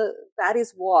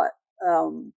what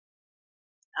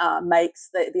makes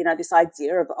this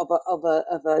idea of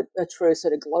a true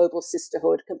sort of global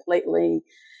sisterhood completely,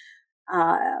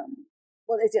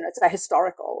 it's a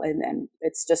historical, and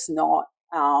it's just not,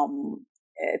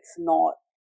 it's not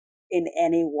in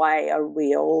any way a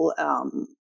real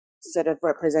sort of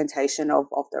representation of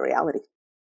the reality.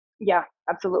 Yeah,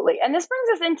 absolutely. And this brings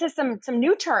us into some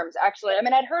new terms, actually. I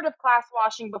mean, I'd heard of class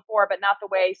washing before, but not the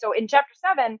way. So in chapter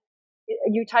 7,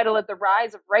 you title it The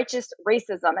Rise of Righteous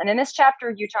Racism. And in this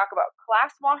chapter, you talk about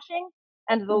class washing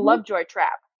and the Lovejoy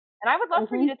trap. And I would love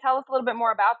for you to tell us a little bit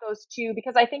more about those two,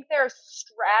 because I think they're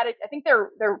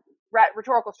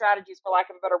rhetorical strategies, for lack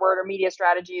of a better word, or media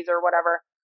strategies or whatever,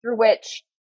 through which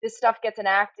this stuff gets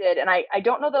enacted. And I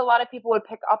don't know that a lot of people would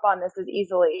pick up on this as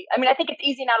easily. I mean, I think it's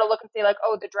easy now to look and say, like,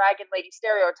 oh, the dragon lady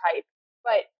stereotype.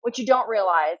 But what you don't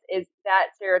realize is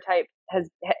that stereotype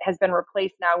has been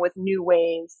replaced now with new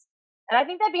ways. And I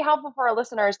think that'd be helpful for our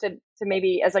listeners to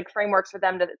maybe, as like frameworks for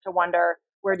them to wonder,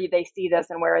 where do they see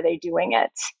this and where are they doing it?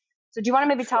 So do you want to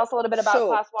maybe tell us a little bit about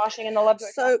class washing and the Lovejoy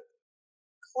trap? So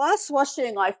class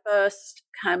washing, I first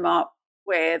came up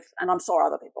with, and I'm sure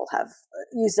other people have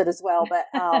used it as well, but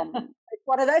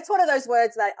it's one of those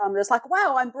words that I'm just like,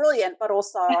 wow, I'm brilliant, but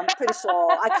also I'm pretty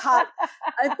sure I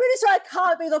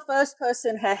can't be the first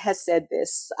person who has said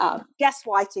this.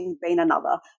 Gaslighting being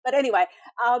another. But anyway,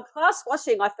 class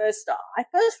washing, I first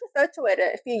referred to it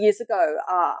a few years ago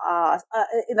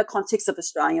in the context of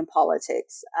Australian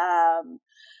politics,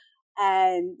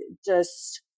 and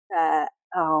just and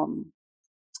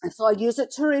so I use it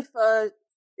to refer.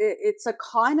 It's a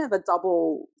kind of a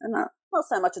double, not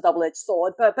so much a double-edged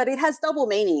sword, but it has double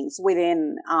meanings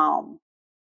within how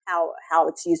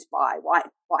it's used by white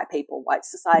people, white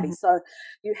society. So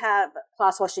you have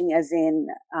class washing as in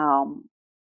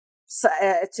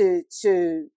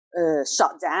to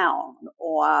shut down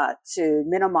or to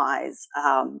minimize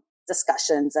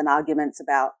discussions and arguments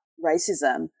about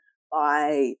racism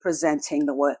by presenting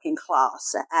the working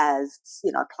class as,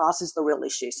 class is the real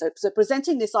issue. So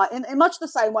presenting this in much the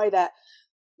same way that,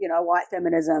 white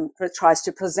feminism tries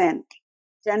to present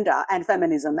gender and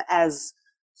feminism as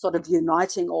sort of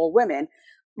uniting all women.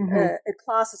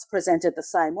 Class is presented the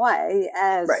same way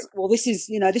as, well, this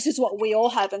is what we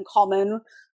all have in common,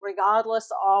 regardless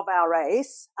of our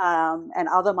race and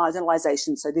other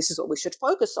marginalizations. So this is what we should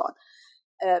focus on.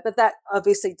 But that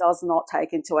obviously does not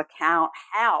take into account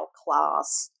how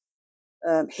class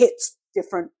hits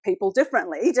different people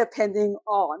differently depending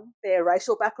on their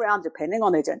racial background, depending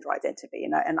on their gender identity,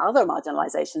 and other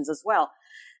marginalizations as well.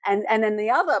 And then the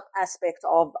other aspect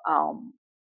of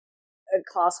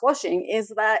class washing is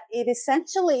that it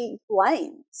essentially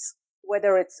blames,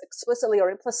 whether it's explicitly or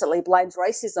implicitly, blames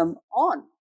racism on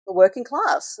the working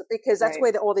class, because that's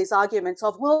where all these arguments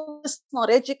of, well, they're just not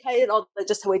educated, or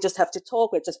we just have to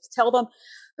talk, we just tell them.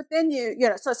 But then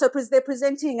so they're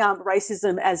presenting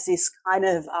racism as this kind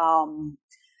of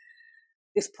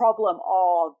this problem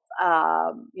of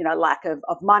lack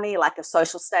of money, lack of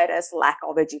social status, lack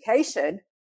of education.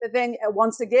 But then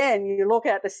once again, you look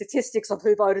at the statistics of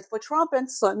who voted for Trump,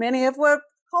 and so many of were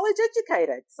college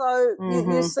educated. So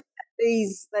you see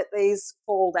that these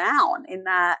fall down in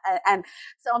that. And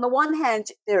so on the one hand,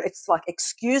 it's like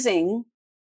excusing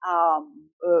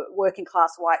working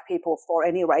class white people for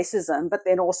any racism, but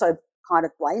then also kind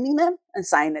of blaming them and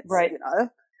saying that,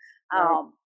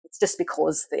 it's just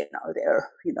because they're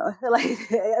like,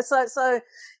 so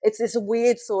it's this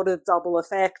weird sort of double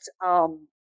effect.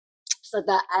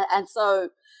 So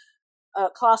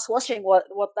class washing,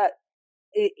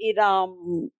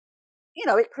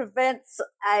 it prevents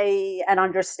an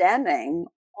understanding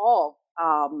of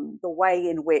the way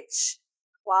in which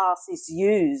class is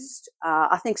used.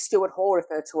 I think Stuart Hall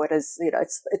referred to it as,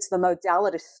 it's the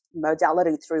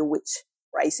modality through which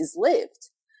race is lived.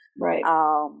 Right.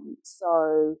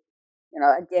 So,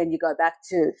 again, you go back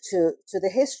to the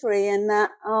history, and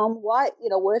that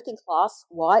working class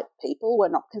white people were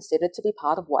not considered to be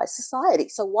part of white society.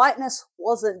 So whiteness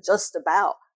wasn't just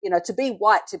about, to be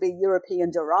white, to be European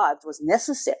derived was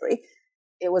necessary.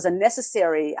 It was a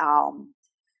necessary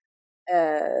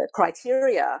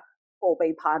criteria for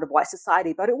being part of white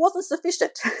society, but it wasn't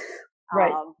sufficient.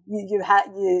 Right.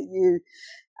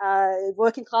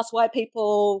 Working class white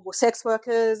people were sex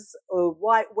workers, or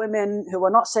white women who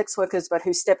were not sex workers but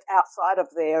who stepped outside of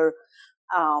their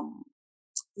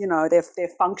their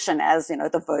function as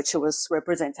the virtuous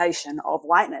representation of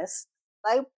whiteness.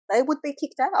 They would be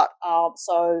kicked out.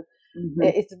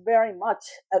 It's very much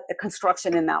a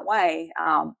construction in that way,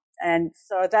 and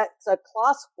so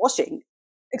class washing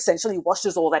essentially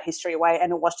washes all that history away,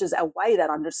 and it washes away that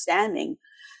understanding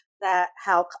that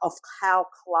how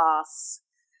class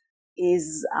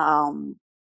is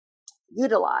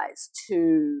utilized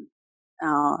to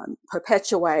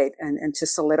perpetuate and to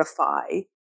solidify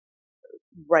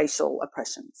racial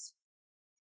oppressions.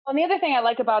 And the other thing I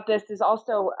like about this is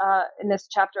also in this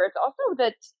chapter, it's also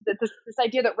that this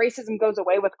idea that racism goes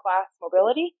away with class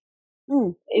mobility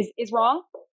is wrong.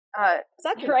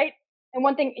 Exactly. Right. And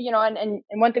one thing, and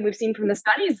one thing we've seen from the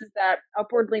studies is that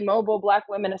upwardly mobile Black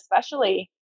women,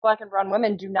 especially Black and brown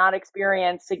women, do not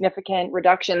experience significant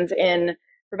reductions in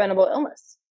preventable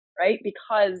illness, right?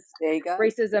 Because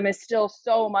racism is still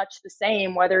so much the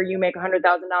same, whether you make $100,000 a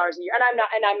year. And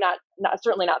I'm not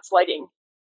certainly not slighting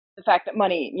the fact that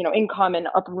money, income and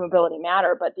upward mobility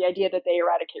matter, but the idea that they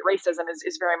eradicate racism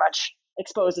is very much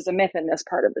exposed as a myth in this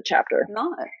part of the chapter.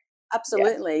 No,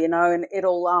 absolutely. And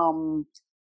it'll,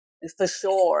 for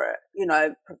sure,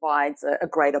 provides a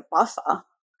greater buffer.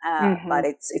 But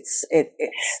it's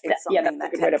something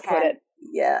that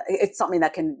it's something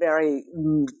that can very,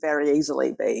 very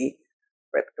easily be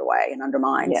ripped away and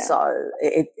undermined. Yeah. So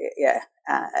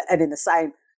and in the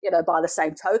same, by the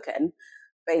same token,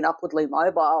 being upwardly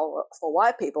mobile for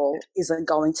white people isn't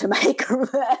going to make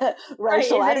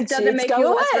racial attitudes doesn't make go you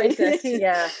away. Less racist.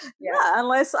 Yeah,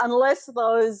 unless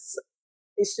those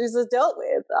issues are dealt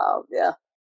with.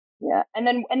 Yeah, and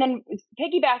then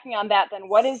piggybacking on that, then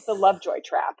what is the Lovejoy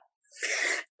trap?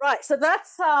 Right, so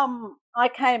that's I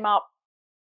came up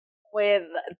with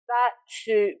that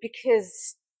too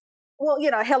because,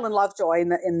 Helen Lovejoy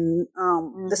in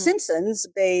The Simpsons,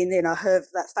 being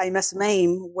that famous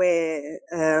meme where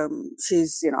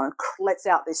she's lets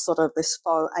out this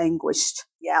faux anguished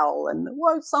yell, and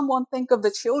won't someone think of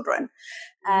the children?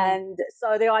 And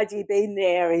so the idea being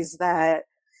there is that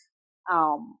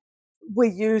we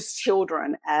use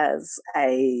children as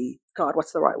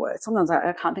what's the right word? Sometimes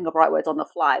I can't think of right words on the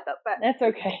fly, but that's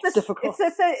okay. It's difficult.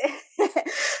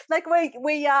 Like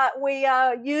we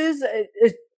use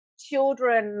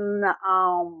children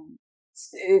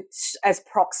as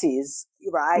proxies,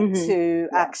 right, to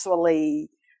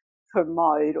actually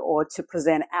promote or to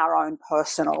present our own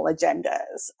personal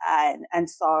agendas, and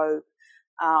so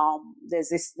there's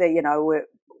this,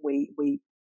 we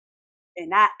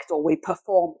enact or we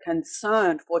perform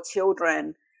concern for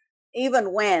children,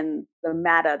 even when the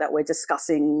matter that we're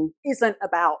discussing isn't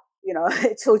about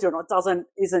children or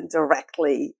isn't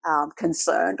directly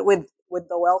concerned with with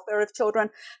the welfare of children,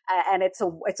 and it's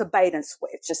a bait and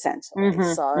switch essentially.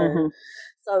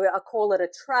 So I call it a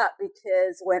trap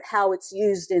because how it's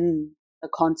used in the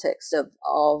context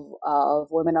of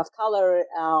women of color,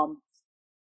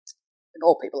 and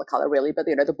all people of color really, but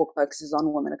the book focuses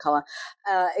on women of color,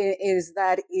 is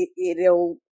that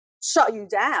it'll shut you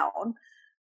down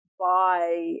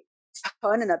by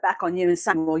turning it back on you and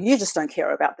saying, well, you just don't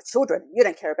care about the children, you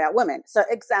don't care about women. So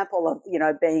example of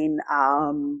being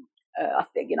I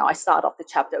think I start off the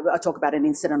chapter, I talk about an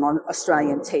incident on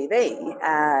Australian TV.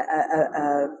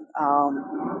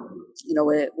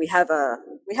 We have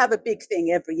a big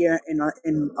thing every year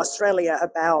in Australia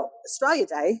about Australia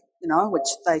Day, which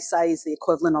they say is the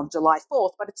equivalent of July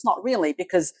 4th, but it's not really,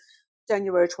 because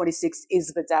January 26th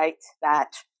is the date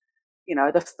that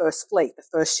the first fleet, the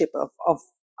first ship of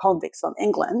convicts from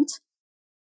England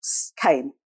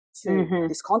came to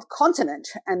this continent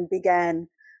and began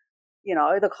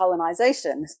the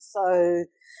colonization. So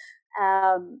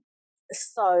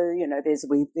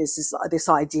there's this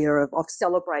idea of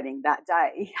celebrating that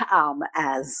day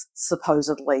as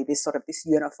supposedly this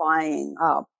unifying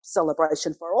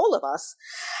celebration for all of us.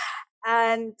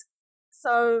 And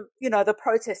so, the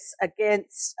protests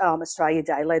against Australia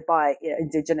Day, led by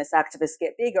Indigenous activists,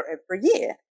 get bigger every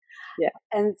year. Yeah.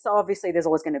 And so obviously there's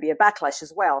always going to be a backlash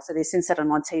as well. So this incident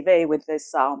on TV with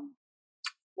this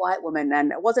white woman,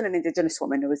 and it wasn't an Indigenous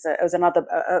woman, it was another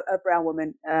a brown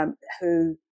woman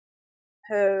who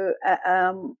they're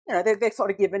sort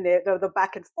of given the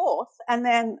back and forth, and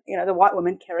then the white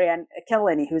woman Kerry-Anne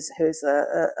Keneleny, who's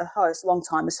a host,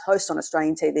 long-time host on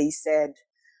Australian TV, said,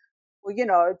 well,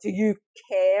 do you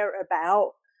care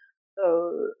about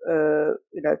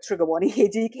trigger warning here,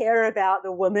 do you care about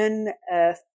the women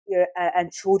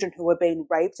and children who are being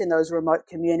raped in those remote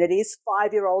communities,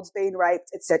 5-year-olds being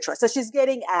raped, etc. So she's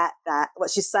getting at that.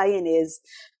 What she's saying is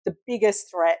the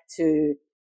biggest threat to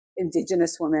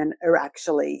Indigenous women are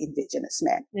actually Indigenous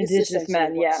men. Indigenous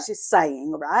men, yeah. She's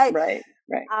saying, right? Right.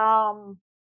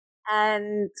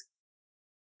 And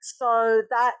so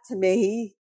that to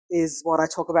me is what I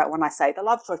talk about when I say the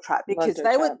Lovejoy trap, because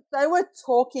they were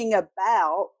talking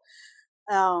about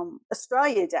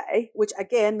Australia Day, which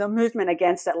again, the movement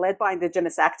against it led by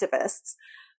Indigenous activists,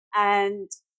 and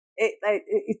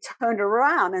it turned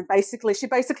around and she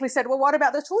basically said, well, what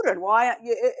about the children? Why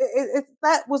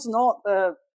that was not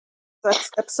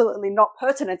that's absolutely not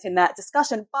pertinent in that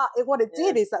discussion. But what it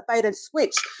did is that bait and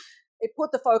switch. It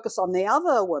put the focus on the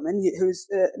other woman, whose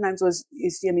name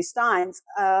is Jimmy Steins,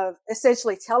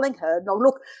 essentially telling her, no,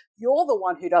 look, you're the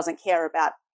one who doesn't care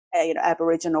about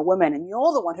Aboriginal women, and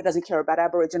you're the one who doesn't care about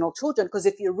Aboriginal children, because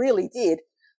if you really did,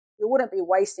 you wouldn't be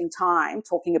wasting time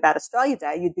talking about Australia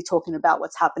Day. You'd be talking about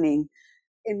what's happening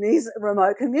in these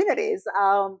remote communities.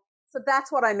 So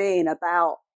that's what I mean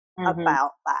about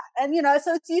that. And,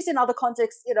 so it's used in other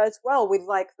contexts, as well, with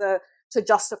to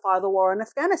justify the war in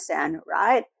Afghanistan,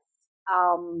 right?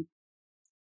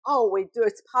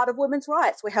 It's part of women's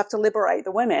rights. We have to liberate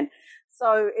the women.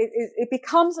 So it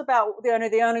becomes about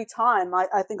the only time,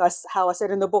 I think how I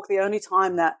said in the book, the only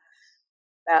time that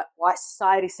white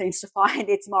society seems to find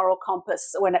its moral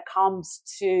compass when it comes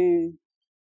to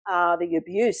the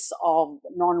abuse of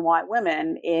non-white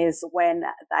women is when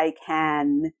they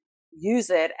can use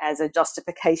it as a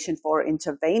justification for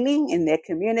intervening in their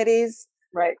communities.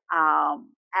 Right.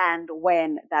 And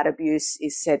when that abuse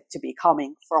is said to be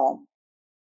coming from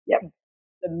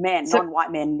the men, non-white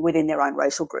men within their own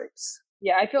racial groups.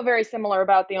 Yeah, I feel very similar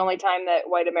about the only time that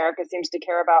white America seems to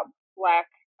care about Black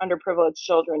underprivileged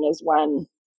children is when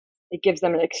it gives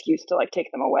them an excuse to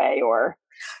take them away or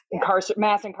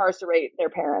mass incarcerate their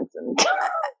parents and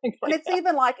things like that. And it's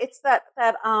even it's that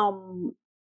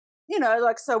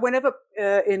so whenever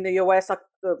in the US,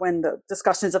 when the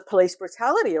discussions of police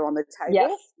brutality are on the table,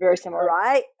 yes, very similar,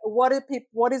 right? What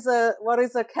is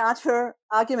a counter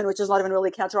argument, which is not even really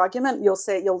a counter argument? You'll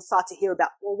start to hear about,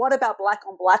 well, what about Black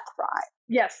on Black crime?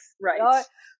 Yes, right. Okay,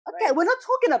 right. We're not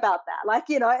talking about that.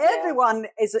 Everyone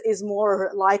is more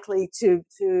likely to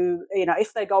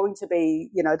if they're going to be,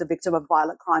 the victim of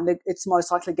violent crime, it's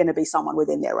most likely going to be someone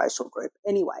within their racial group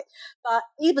anyway. But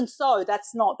even so,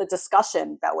 that's not the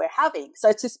discussion that we're having. So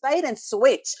it's this bait and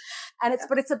switch,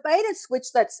 but it's a bait and switch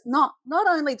that's not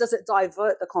only does it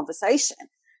divert the conversation,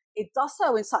 it does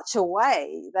so in such a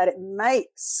way that it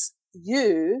makes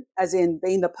you, as in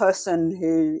being the person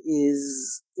who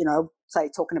is, say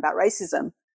talking about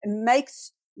racism, it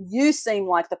makes you seem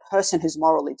like the person who's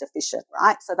morally deficient,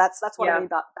 right? So that's what I mean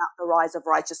about the rise of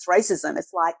righteous racism.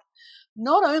 It's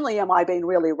not only am I being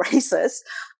really racist,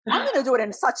 I'm going to do it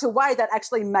in such a way that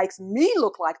actually makes me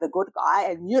look like the good guy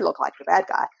and you look like the bad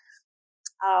guy.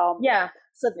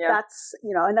 So that's,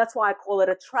 and that's why I call it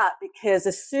a trap, because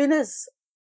as soon as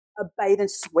a bait and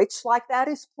switch like that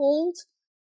is pulled,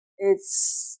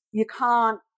 you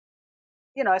can't,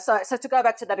 so to go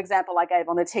back to that example I gave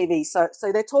on the TV, so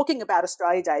they're talking about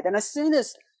Australia Day. Then as soon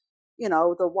as,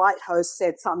 the white host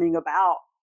said something about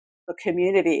the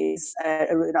communities,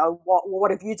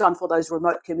 what have you done for those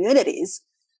remote communities?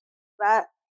 That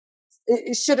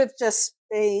it should have just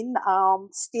been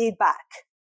steered back,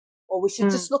 or we should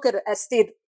just look at it as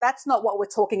steered. That's not what we're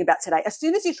talking about today. As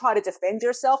soon as you try to defend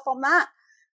yourself from that,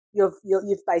 you've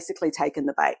basically taken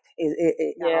the bait,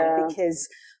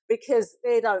 because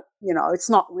they don't, it's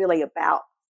not really about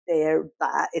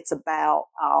that. It's about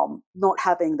not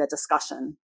having the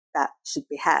discussion that should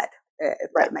be had,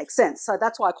 if that makes sense. So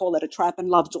that's why I call it a trap. And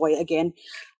Lovejoy, again,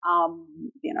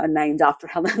 named after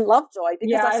Helen Lovejoy,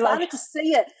 because I started to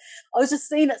see it. I was just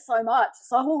seeing it so much.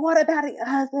 So, well, what about it?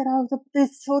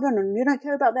 These children, and you don't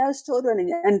care about those children,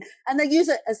 and they use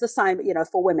it as the same,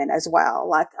 for women as well.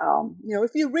 Like,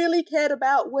 if you really cared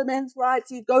about women's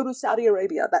rights, you'd go to Saudi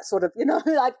Arabia. That sort of,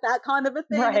 like that kind of a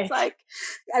thing. Right. It's like,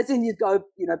 as in you'd go,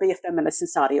 be a feminist in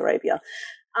Saudi Arabia.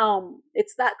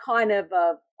 It's that kind of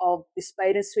this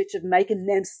bait and switch of making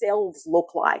themselves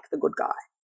look like the good guy.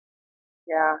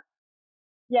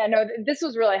 Yeah, no, this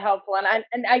was really helpful. And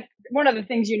I one of the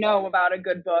things about a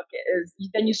good book is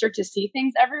then you start to see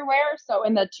things everywhere. So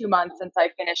in the 2 months since I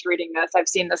finished reading this, I've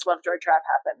seen this Lovejoy trap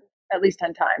happen at least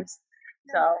 10 times.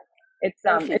 So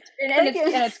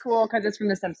it's cool because it's from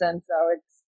The Simpsons. So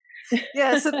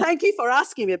it's So thank you for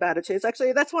asking me about it too. It's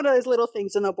actually, that's one of those little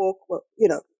things in the book. Well,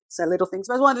 say little things,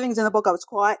 but one of the things in the book I was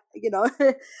quite,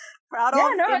 proud of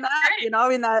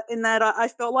in that I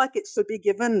felt like it should be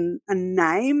given a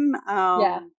name,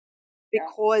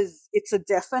 because it's a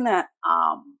definite,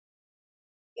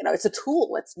 it's a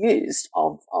tool that's used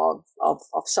of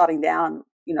shutting down,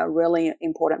 really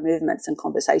important movements and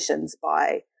conversations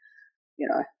by,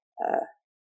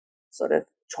 sort of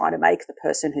trying to make the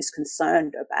person who's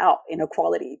concerned about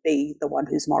inequality be the one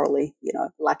who's morally,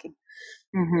 lacking.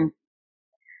 Mm-hmm.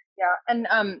 Yeah. And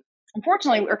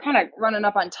unfortunately, we're kind of running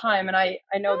up on time. And I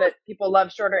know that people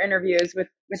love shorter interviews with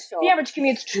the average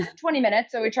commute's 20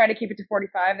 minutes. So we try to keep it to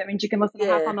 45. That means you can listen to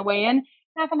half on the way in,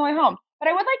 half on the way home. But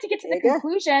I would like to get to the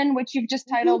conclusion, which you've just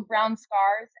titled Brown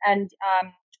Scars. And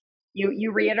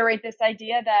you reiterate this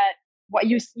idea that what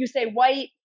you say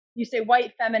white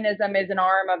feminism is an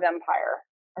arm of empire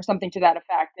or something to that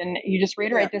effect. And you just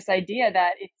reiterate this idea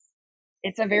that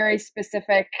it's a very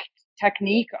specific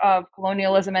technique of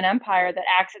colonialism and empire that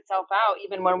acts itself out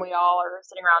even when we all are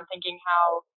sitting around thinking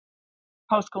how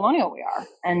post-colonial we are.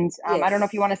 And I don't know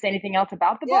if you want to say anything else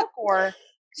about the book or...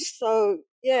 So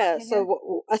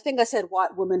I think I said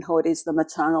white womanhood is the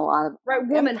maternal art of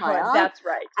womanhood, empire. That's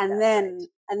right. And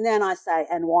then I say,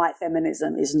 and white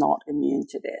feminism is not immune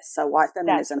to this. So white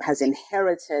feminism has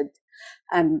inherited,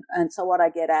 and so what I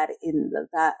get at in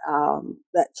that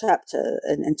chapter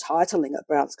and entitling it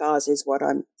Brown Scars is what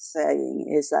I'm saying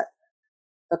is that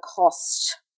the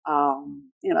cost,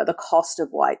 the cost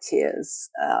of white tears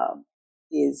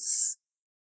is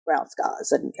brown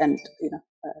scars, and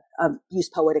use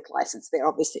poetic license there.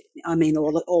 Obviously, I mean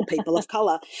all people of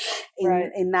color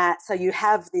in that. So you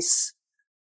have this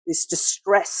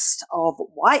distress of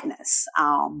whiteness,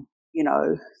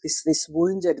 this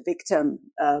wounded victim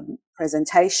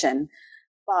presentation,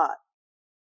 but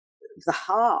the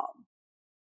harm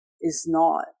is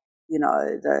not,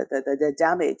 the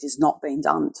damage is not being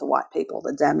done to white people.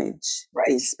 The damage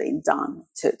is being done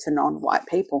to non-white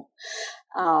people,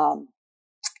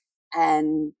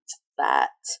 and that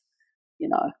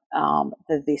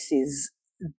that this is,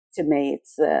 to me,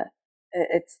 it's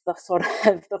the sort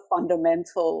of the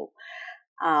fundamental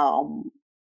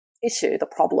issue, the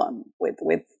problem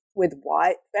with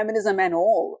white feminism and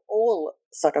all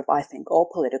sort of, I think, all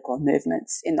political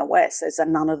movements in the West, is that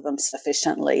none of them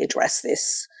sufficiently address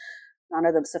this. None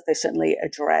of them sufficiently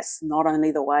address not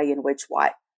only the way in which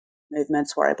white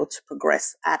movements were able to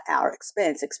progress at our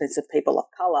expense of people of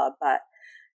color, but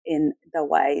in the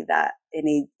way that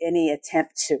any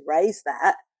attempt to raise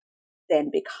that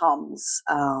then becomes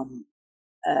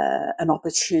an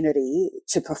opportunity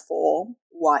to perform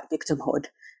white victimhood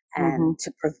and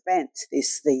to prevent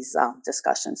these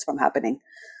discussions from happening.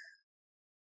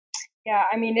 Yeah,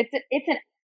 I mean, it's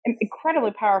an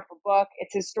incredibly powerful book.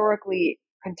 It's historically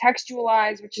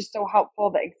contextualized, which is so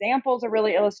helpful. The examples are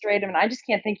really illustrative, and I just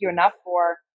can't thank you enough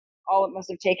for all it must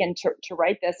have taken to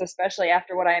write this, especially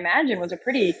after what I imagine was a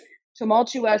pretty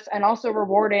tumultuous and also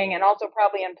rewarding and also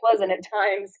probably unpleasant at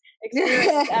times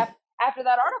experience after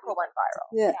that article went viral.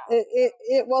 Yeah.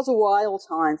 It was a wild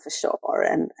time for sure.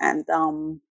 And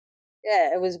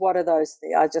yeah, it was one of those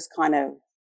things. I just kind of,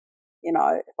 you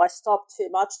know, if I stopped too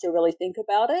much to really think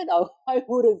about it, I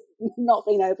would have not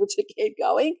been able to keep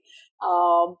going.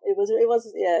 It was,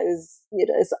 you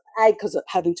know, it's A, because of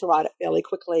having to write it fairly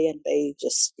quickly, and B,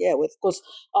 just, because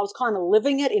I was kind of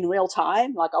living it in real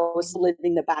time. Like I was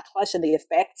living the backlash and the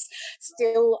effects,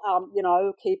 still, you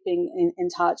know, keeping in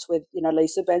touch with, you know,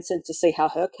 Lisa Benson to see how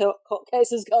her court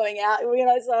case is going out, you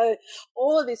know, so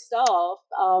all of this stuff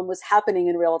was happening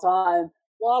in real time,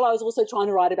 while I was also trying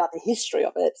to write about the history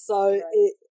of it. So,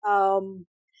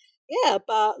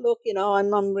 but look, you know,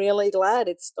 I'm really glad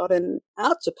it's gotten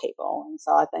out to people. And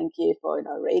so I thank you for, you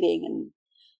know, reading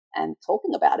and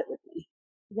talking about it with me.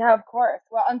 Yeah, of course.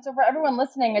 Well, and so for everyone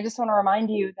listening, I just want to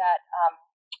remind you that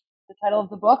the title of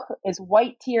the book is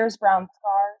White Tears, Brown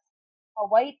Scars, How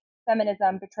White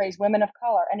Feminism Betrays Women of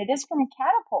Color. And it is from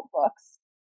Catapult Books,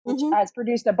 which has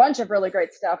produced a bunch of really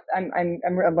great stuff. I'm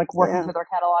like working through their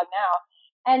catalog now.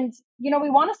 And, you know, we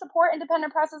want to support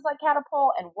independent presses like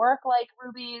Catapult and work like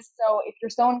Ruby's. So if you're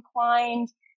so inclined,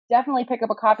 definitely pick up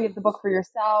a copy of the book for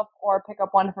yourself or pick up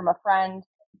one from a friend.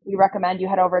 We recommend you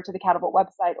head over to the Catapult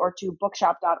website or to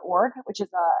bookshop.org, which is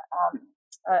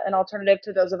an alternative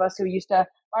to those of us who used to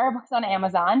buy our books on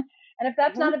Amazon. And if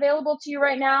that's not available to you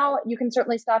right now, you can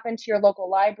certainly stop into your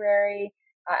local library.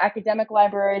 Academic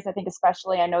libraries, I think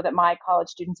especially, I know that my college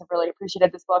students have really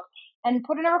appreciated this book, and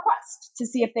put in a request to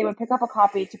see if they would pick up a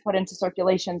copy to put into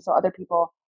circulation so other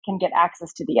people can get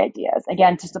access to the ideas.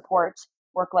 Again, to support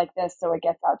work like this so it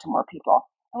gets out to more people.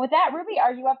 And with that, Ruby,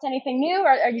 are you up to anything new?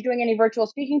 Are you doing any virtual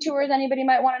speaking tours anybody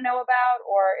might want to know about?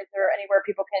 Or is there anywhere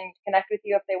people can connect with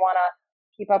you if they want to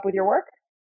keep up with your work?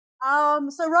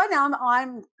 So right now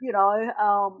I'm you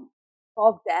know,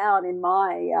 bogged down in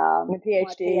my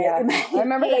PhD. I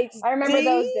remember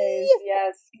those days.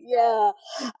 Yes. Yeah.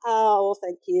 Well,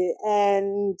 thank you.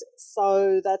 And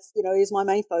so that's, you know, is my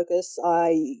main focus. I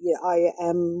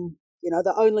am, you know,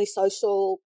 the only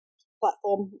social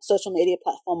media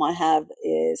platform I have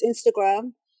is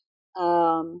Instagram.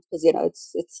 Because, you know,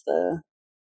 it's the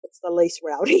least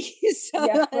rowdy. So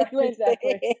yeah,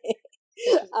 exactly.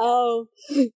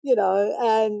 You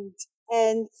know,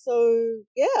 and so,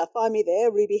 yeah, find me there,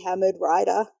 Ruby Hamad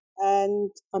Writer. And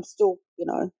I'm still, you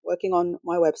know, working on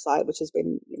my website, which has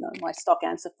been, you know, my stock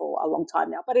answer for a long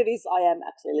time now. But I am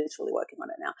actually literally working on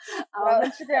it now. Well,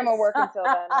 Instagram will work until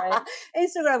then, right?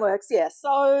 Instagram works, yeah.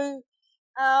 So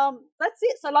that's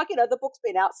it. So, like, you know, the book's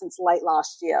been out since late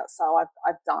last year. So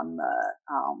I've done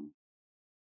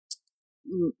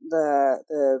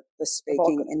the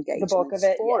speaking engagements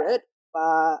for it.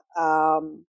 But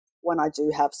when I do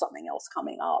have something else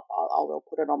coming up, I will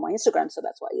put it on my Instagram, so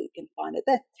that's why you can find it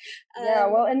there. Yeah,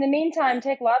 well, in the meantime,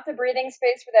 take lots of breathing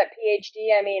space for that PhD.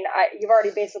 I mean, you've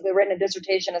already basically written a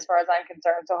dissertation as far as I'm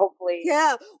concerned, so hopefully...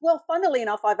 Yeah, well, funnily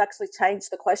enough, I've actually changed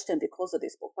the question because of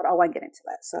this book, but I won't get into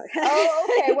that. So.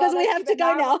 Oh, okay. Because we have to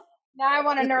go now. Now I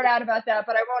want to nerd out about that,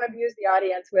 but I won't abuse the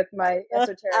audience with my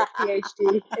esoteric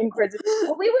PhD inquisition.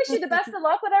 Well, we wish you the best of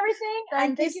luck with everything.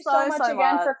 Thank you so much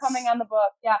again for coming on the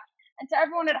book. Yeah. And to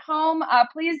everyone at home,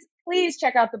 please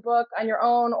check out the book on your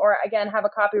own, or again, have a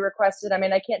copy requested. I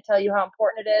mean, I can't tell you how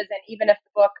important it is. And even if the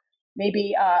book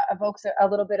maybe evokes a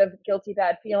little bit of guilty,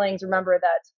 bad feelings, remember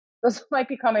that those might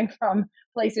be coming from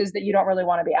places that you don't really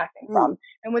want to be acting from.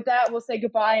 And with that, we'll say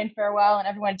goodbye and farewell, and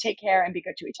everyone take care and be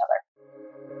good to each other.